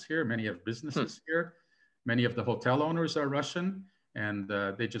houses here. Many have businesses here. Many of the hotel owners are Russian, and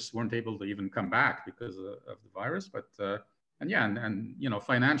they just weren't able to even come back because of the virus. But and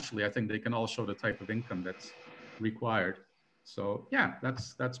financially, I think they can all show the type of income that's required. So yeah,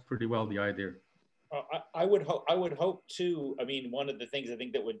 that's pretty well the idea. I would hope too. I mean, one of the things I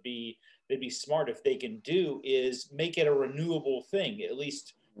think that they'd be smart if they can do is make it a renewable thing. At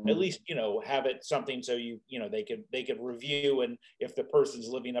least at least, you know, have it something so you know, they could review, and if the person's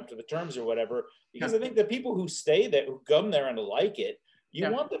living up to the terms or whatever, because I think the people who stay there, who come there and like it, you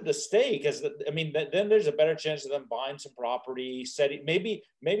want them to stay, because I mean, then there's a better chance of them buying some property, setting, maybe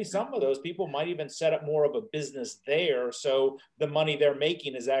some of those people might even set up more of a business there, so the money they're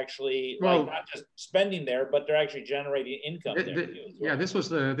making is actually like not just spending there, but they're actually generating income there too, as well. Yeah, this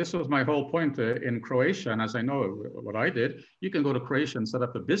was my whole point in Croatia, and as I know what I did, you can go to Croatia and set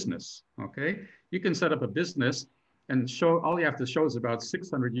up a business. Okay, you can set up a business and show, all you have to show is about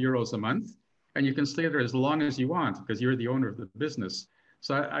 600 euros a month, and you can stay there as long as you want because you're the owner of the business.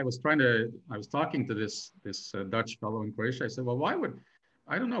 So I was talking to this Dutch fellow in Croatia. I said, well,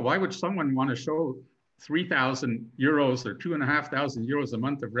 I don't know, why would someone want to show 3,000 euros or 2,500 euros a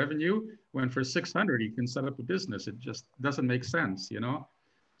month of revenue when for 600 you can set up a business? It just doesn't make sense, you know?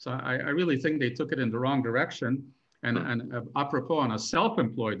 So I really think they took it in the wrong direction. And apropos on a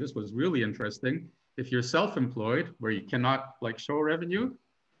self-employed, this was really interesting. If you're self-employed where you cannot like show revenue,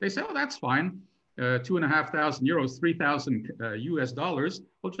 they say, oh, that's fine. 2,500 euros, 3,000 US dollars,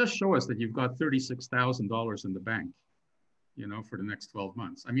 well, just show us that you've got $36,000 in the bank, you know, for the next 12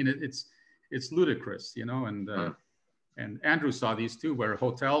 months. I mean, it's ludicrous, you know, and Andrew saw these too, where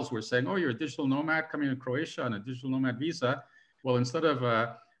hotels were saying, oh, you're a digital nomad coming to Croatia on a digital nomad visa. Well, instead of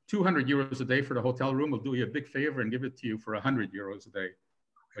 200 euros a day for the hotel room, we'll do you a big favor and give it to you for 100 euros a day.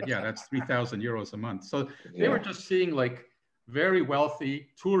 But yeah, that's 3,000 euros a month. So they were just seeing like very wealthy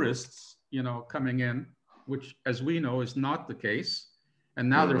tourists, you know, coming in, which, as we know, is not the case. And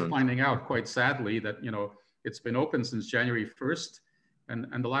now they're finding out, quite sadly, that, you know, it's been open since January 1st.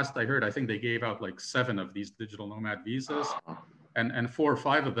 And the last I heard, I think they gave out like 7 of these digital nomad visas. And 4 or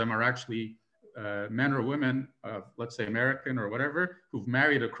 5 of them are actually men or women, let's say American or whatever, who've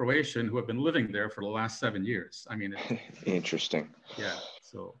married a Croatian who have been living there for the last 7 years. I mean, interesting. Yeah.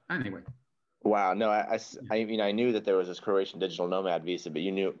 So anyway. Wow. No, I mean, I knew that there was this Croatian digital nomad visa, but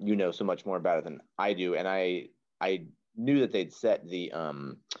you know so much more about it than I do. And I knew that they'd set the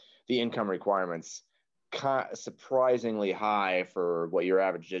income requirements surprisingly high for what your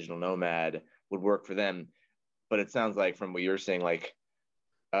average digital nomad would work for them. But it sounds like from what you're saying, like,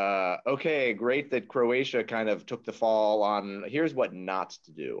 okay, great that Croatia kind of took the fall on here's what not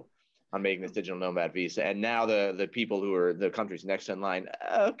to do on making this digital nomad visa. And now the people who are the countries next in line,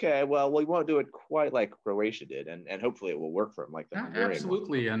 okay, well, we won't do it quite like Croatia did. And hopefully it will work for them like that. Yeah,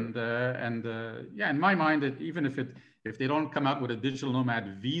 absolutely. And yeah, in my mind, even if they don't come out with a digital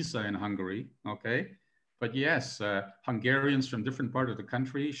nomad visa in Hungary, okay, but yes, Hungarians from different parts of the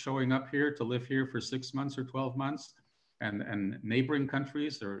country showing up here to live here for 6 months or 12 months, and neighboring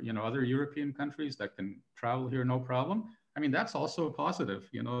countries or, you know, other European countries that can travel here no problem. I mean, that's also a positive.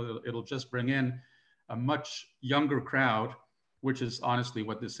 You know, it'll just bring in a much younger crowd, which is honestly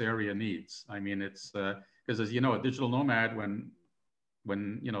what this area needs. I mean, it's because as you know, a digital nomad, when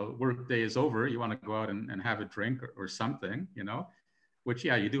you know, work day is over, you want to go out and have a drink or something, you know, which,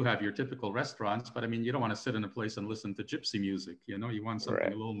 yeah, you do have your typical restaurants, but I mean, you don't want to sit in a place and listen to gypsy music, you know, you want something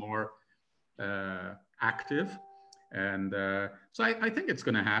a little more active. And so I think it's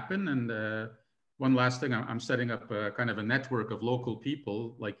going to happen. And one last thing, I'm setting up a kind of a network of local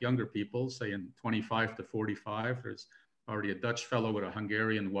people, like younger people, say in 25 to 45. There's already a Dutch fellow with a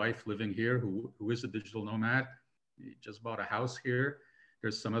Hungarian wife living here who is a digital nomad. He just bought a house here.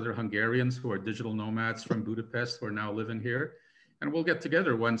 There's some other Hungarians who are digital nomads from Budapest who are now living here. And we'll get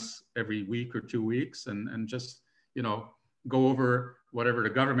together once every week or 2 weeks and just, you know, go over whatever the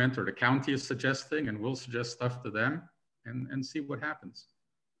government or the county is suggesting, and we'll suggest stuff to them and see what happens.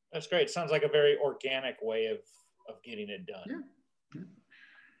 That's great. Sounds like a very organic way of getting it done. Yeah.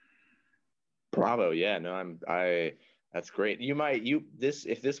 Bravo. Yeah, no, that's great.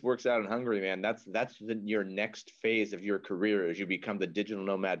 If this works out in Hungary, man, that's your next phase of your career as you become the digital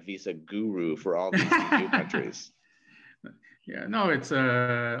nomad visa guru for all these new countries. Yeah, no, it's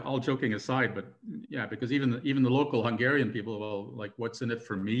all joking aside, but yeah, because even the local Hungarian people, well, like, what's in it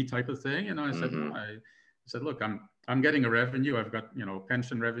for me type of thing. You know, I said, I said, look, I'm getting a revenue. I've got, you know,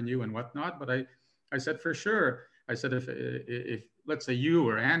 pension revenue and whatnot. But I said, for sure, I said, if let's say you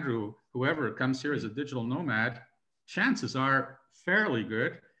or Andrew, whoever comes here as a digital nomad, chances are fairly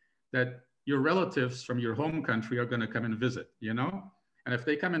good that your relatives from your home country are going to come and visit, you know? And if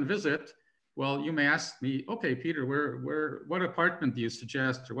they come and visit, well, you may ask me, okay, Peter, what apartment do you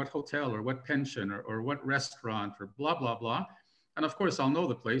suggest, or what hotel, or what pension, or what restaurant, or blah, blah, blah. And of course, I'll know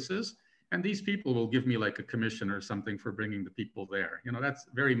the places. And these people will give me like a commission or something for bringing the people there. You know, that's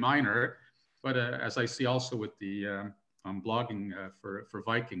very minor. But as I see also with the blogging for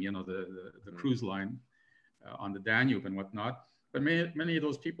Viking, you know, the cruise line on the Danube and whatnot, But many of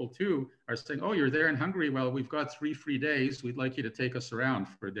those people too are saying, oh, you're there in Hungary. Well, we've got 3 free days. We'd like you to take us around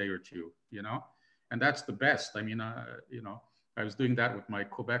for a day or two, you know? And that's the best. I mean, you know, I was doing that with my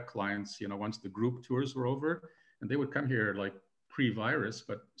Quebec clients, you know, once the group tours were over, and they would come here like pre-virus,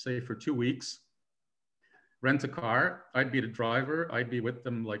 but say for 2 weeks, rent a car. I'd be the driver. I'd be with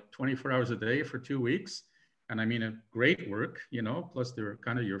them like 24 hours a day for 2 weeks. And I mean, a great work, you know, plus they're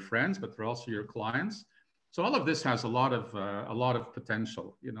kind of your friends, but they're also your clients. So all of this has a lot of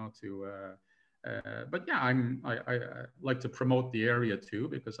potential, you know, but yeah, I like to promote the area too,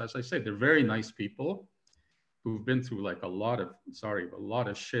 because as I say, they're very nice people who've been through like a lot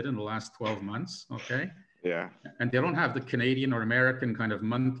of shit in the last 12 months. Okay. Yeah. And they don't have the Canadian or American kind of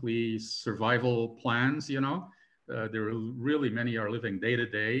monthly survival plans, you know. There are really many are living day to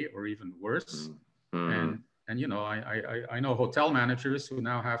day or even worse. Mm-hmm. And you know, I know hotel managers who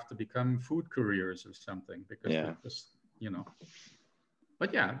now have to become food couriers or something because they're just, you know.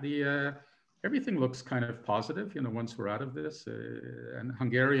 But yeah, everything looks kind of positive, you know, once we're out of this. And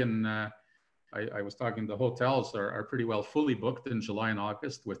Hungarian, I was talking, the hotels are pretty well fully booked in July and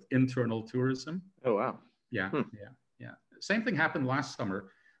August with internal tourism. Oh, wow. Yeah, yeah. Same thing happened last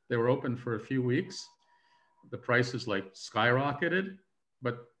summer. They were open for a few weeks. The prices like skyrocketed,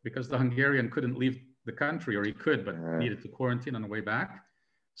 but because the Hungarian couldn't leave the country, or he could, but needed to quarantine on the way back.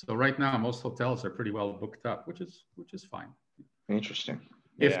 So right now, most hotels are pretty well booked up, which is fine. Interesting.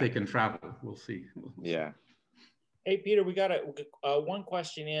 If they can travel, we'll see. Yeah. Hey, Peter, we got one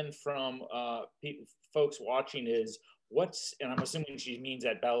question in from folks watching is, and I'm assuming she means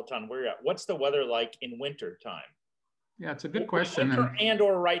at Balaton, what's the weather like in winter time? Yeah, it's a good question. Winter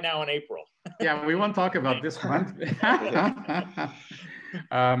and/or right now in April. Yeah, we won't talk about this month.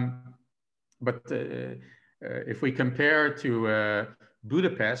 But if we compare to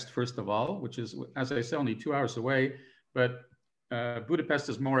Budapest, first of all, which is, as I say, only 2 hours away, but Budapest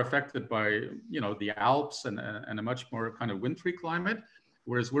is more affected by, you know, the Alps and a much more kind of wintry climate,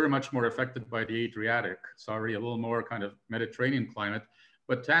 whereas we're much more affected by the Adriatic. Sorry, a little more kind of Mediterranean climate.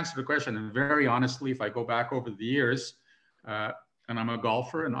 But to answer the question, and very honestly, if I go back over the years, and I'm a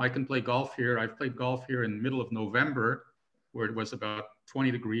golfer and I can play golf here. I've played golf here in the middle of November, where it was about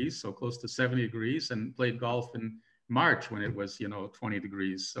 20 degrees, so close to 70 degrees, and played golf in March when it was, you know, 20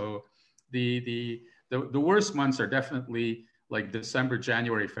 degrees. So the worst months are definitely like December,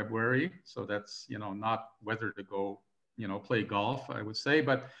 January, February. So that's, you know, not weather to go, you know, play golf, I would say.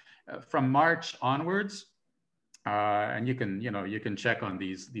 But from March onwards, and you can check on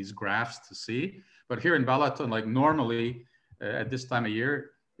these graphs to see. But here in Balaton, like normally at this time of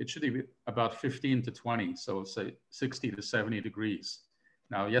year, it should be about 15 to 20. So say 60 to 70 degrees.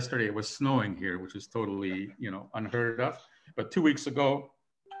 Now, yesterday it was snowing here, which is totally, you know, unheard of. But 2 weeks ago,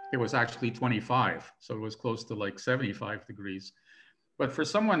 it was actually 25. So it was close to like 75 degrees. But for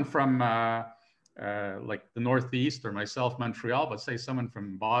someone from like the Northeast or myself, Montreal, but say someone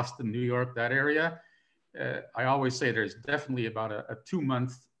from Boston, New York, that area, I always say there's definitely about a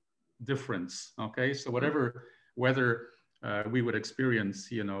 2-month difference. Okay, so whatever weather we would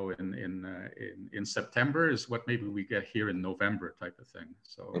experience, you know, in September is what maybe we get here in November, type of thing.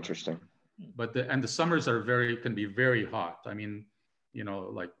 So interesting. But the summers are can be very hot. I mean, you know,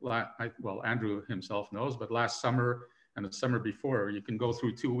 like well, Andrew himself knows, but last summer and the summer before, you can go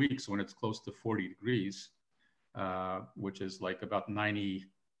through 2 weeks when it's close to 40 degrees, which is like about 90,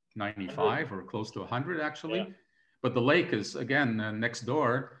 95 or close to 100 actually. Yeah. But the lake is again next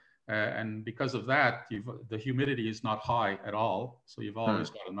door. And because of that, the humidity is not high at all. So you've always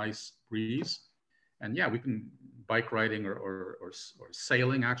got a nice breeze. And yeah, we can bike riding or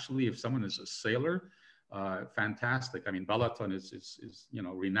sailing actually. If someone is a sailor, fantastic. I mean, Balaton is you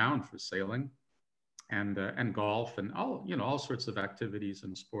know, renowned for sailing and golf and all sorts of activities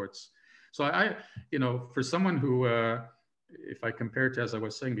and sports. So I you know, for someone who, if I compare to, as I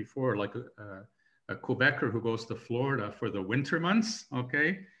was saying before, like a Quebecer who goes to Florida for the winter months,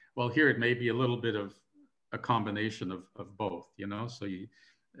 okay? Well, here it may be a little bit of a combination of both, you know? So you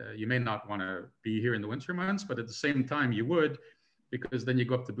may not want to be here in the winter months, but at the same time you would, because then you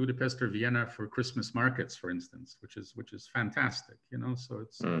go up to Budapest or Vienna for Christmas markets, for instance, which is fantastic, you know? So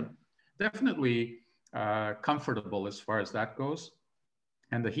it's definitely comfortable as far as that goes.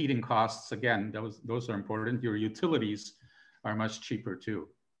 And the heating costs, again, those are important. Your utilities are much cheaper too.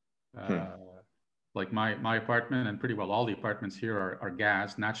 Like my apartment, and pretty well all the apartments here are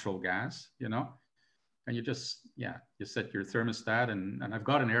gas, natural gas, you know? And you just, you set your thermostat, and I've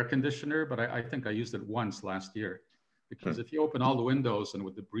got an air conditioner, but I think I used it once last year, because if you open all the windows and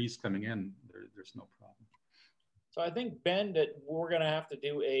with the breeze coming in, there's no problem. So I think, Ben, that we'll have to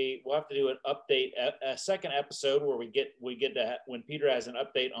do an update, a second episode where we get to when Peter has an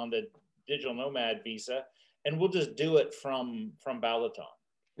update on the digital nomad visa, and we'll just do it from Balaton.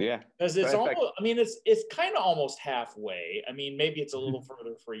 Yeah, because it's almost, I mean, it's kind of almost halfway. I mean, maybe it's a little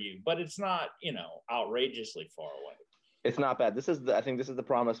further for you, but it's not, outrageously far away. It's not bad. I think this is the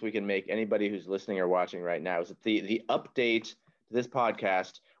promise we can make anybody who's listening or watching right now, is that the update to this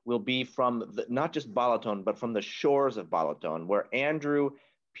podcast will be from not just Balaton, but from the shores of Balaton, where Andrew,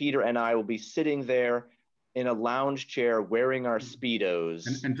 Peter, and I will be sitting there in a lounge chair wearing our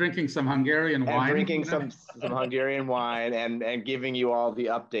Speedos. And drinking some Hungarian wine. And drinking some Hungarian wine and giving you all the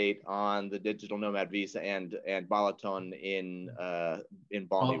update on the digital nomad visa and Balaton in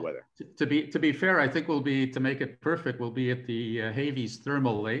balmy weather. To be fair, I think to make it perfect, we'll be at the Havies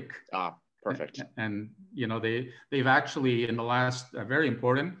Thermal Lake. Ah, perfect. And they've actually, in the last, very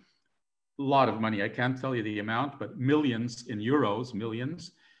important, lot of money, I can't tell you the amount, but millions in euros,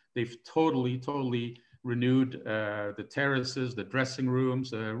 millions. They've totally renewed the terraces, the dressing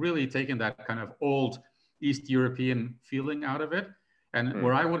rooms, really taken that kind of old East European feeling out of it. And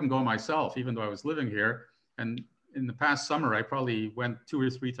where I wouldn't go myself, even though I was living here. And in the past summer, I probably went 2 or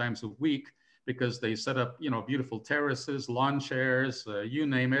 3 times a week, because they set up, beautiful terraces, lawn chairs, you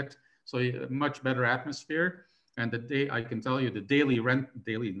name it. So a much better atmosphere. And I can tell you, the daily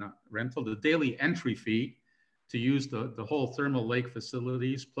entry fee to use the whole thermal lake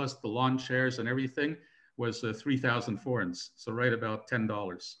facilities, plus the lawn chairs and everything, was 3,000 forints. So right about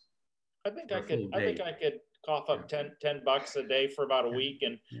 $10. I think I could cough up $10 a day for about a week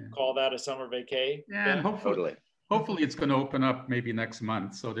and call that a summer vacay. Yeah, and hopefully it's going to open up maybe next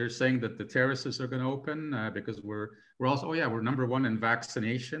month. So they're saying that the terraces are going to open because we're also, we're #1 in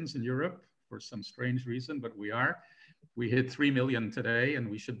vaccinations in Europe for some strange reason, but we are. We hit 3 million today, and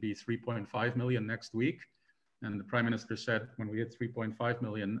we should be 3.5 million next week. And the Prime Minister said when we hit 3.5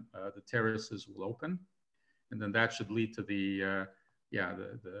 million, the terraces will open. And then that should lead to the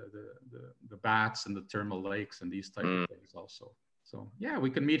bats and the thermal lakes and these type of things also. So yeah, we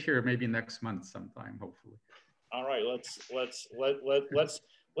can meet here maybe next month sometime, hopefully. All right, let's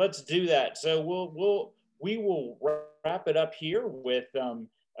do that. So we will wrap it up here with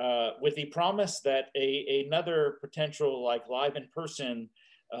the promise that another potential live in person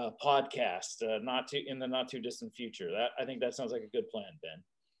podcast in the not too distant future. I think that sounds like a good plan, Ben.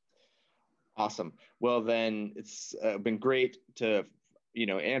 Awesome. Well, then it's been great to,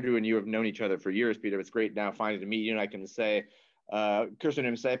 Andrew and you have known each other for years, Peter. It's great now finally to meet you, and I can say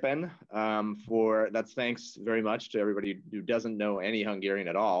köszönöm szépen that's thanks very much to everybody who doesn't know any Hungarian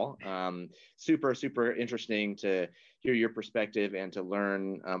at all. Super interesting to hear your perspective and to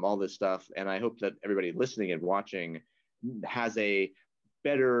learn all this stuff. And I hope that everybody listening and watching has a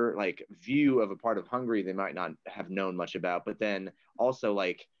better view of a part of Hungary they might not have known much about, but then also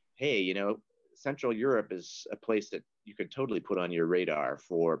hey, Central Europe is a place that you could totally put on your radar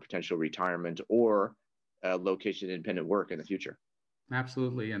for potential retirement or location-independent work in the future.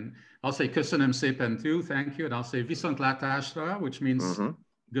 Absolutely. And I'll say köszönöm szépen too, thank you. And I'll say viszontlátásra, which means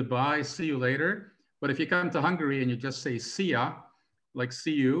goodbye, see you later. But if you come to Hungary and you just say szia, like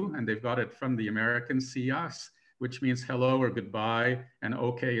see you, and they've got it from the American szias, which means hello or goodbye, and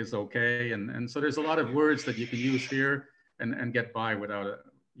okay is okay. And so there's a lot of words that you can use here and get by without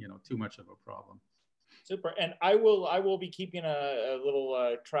too much of a problem. Super. And I will be keeping a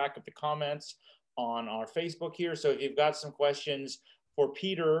little track of the comments on our Facebook here. So if you've got some questions for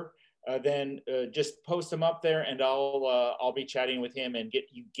Peter, then just post them up there, and I'll be chatting with him and get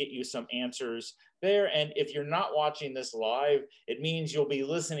you some answers there. And if you're not watching this live, it means you'll be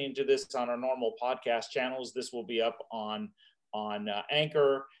listening to this on our normal podcast channels. This will be up on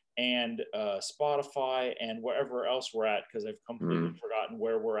Anchor and Spotify and wherever else we're at, because I've completely forgotten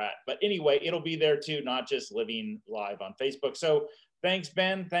where we're at. But anyway, it'll be there too, not just living live on Facebook. So thanks,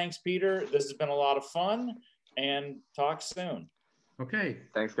 Ben. Thanks, Peter. This has been a lot of fun, and talk soon. Okay.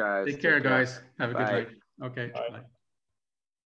 Thanks, guys. Take care, guys. Have a good night. Okay. Bye.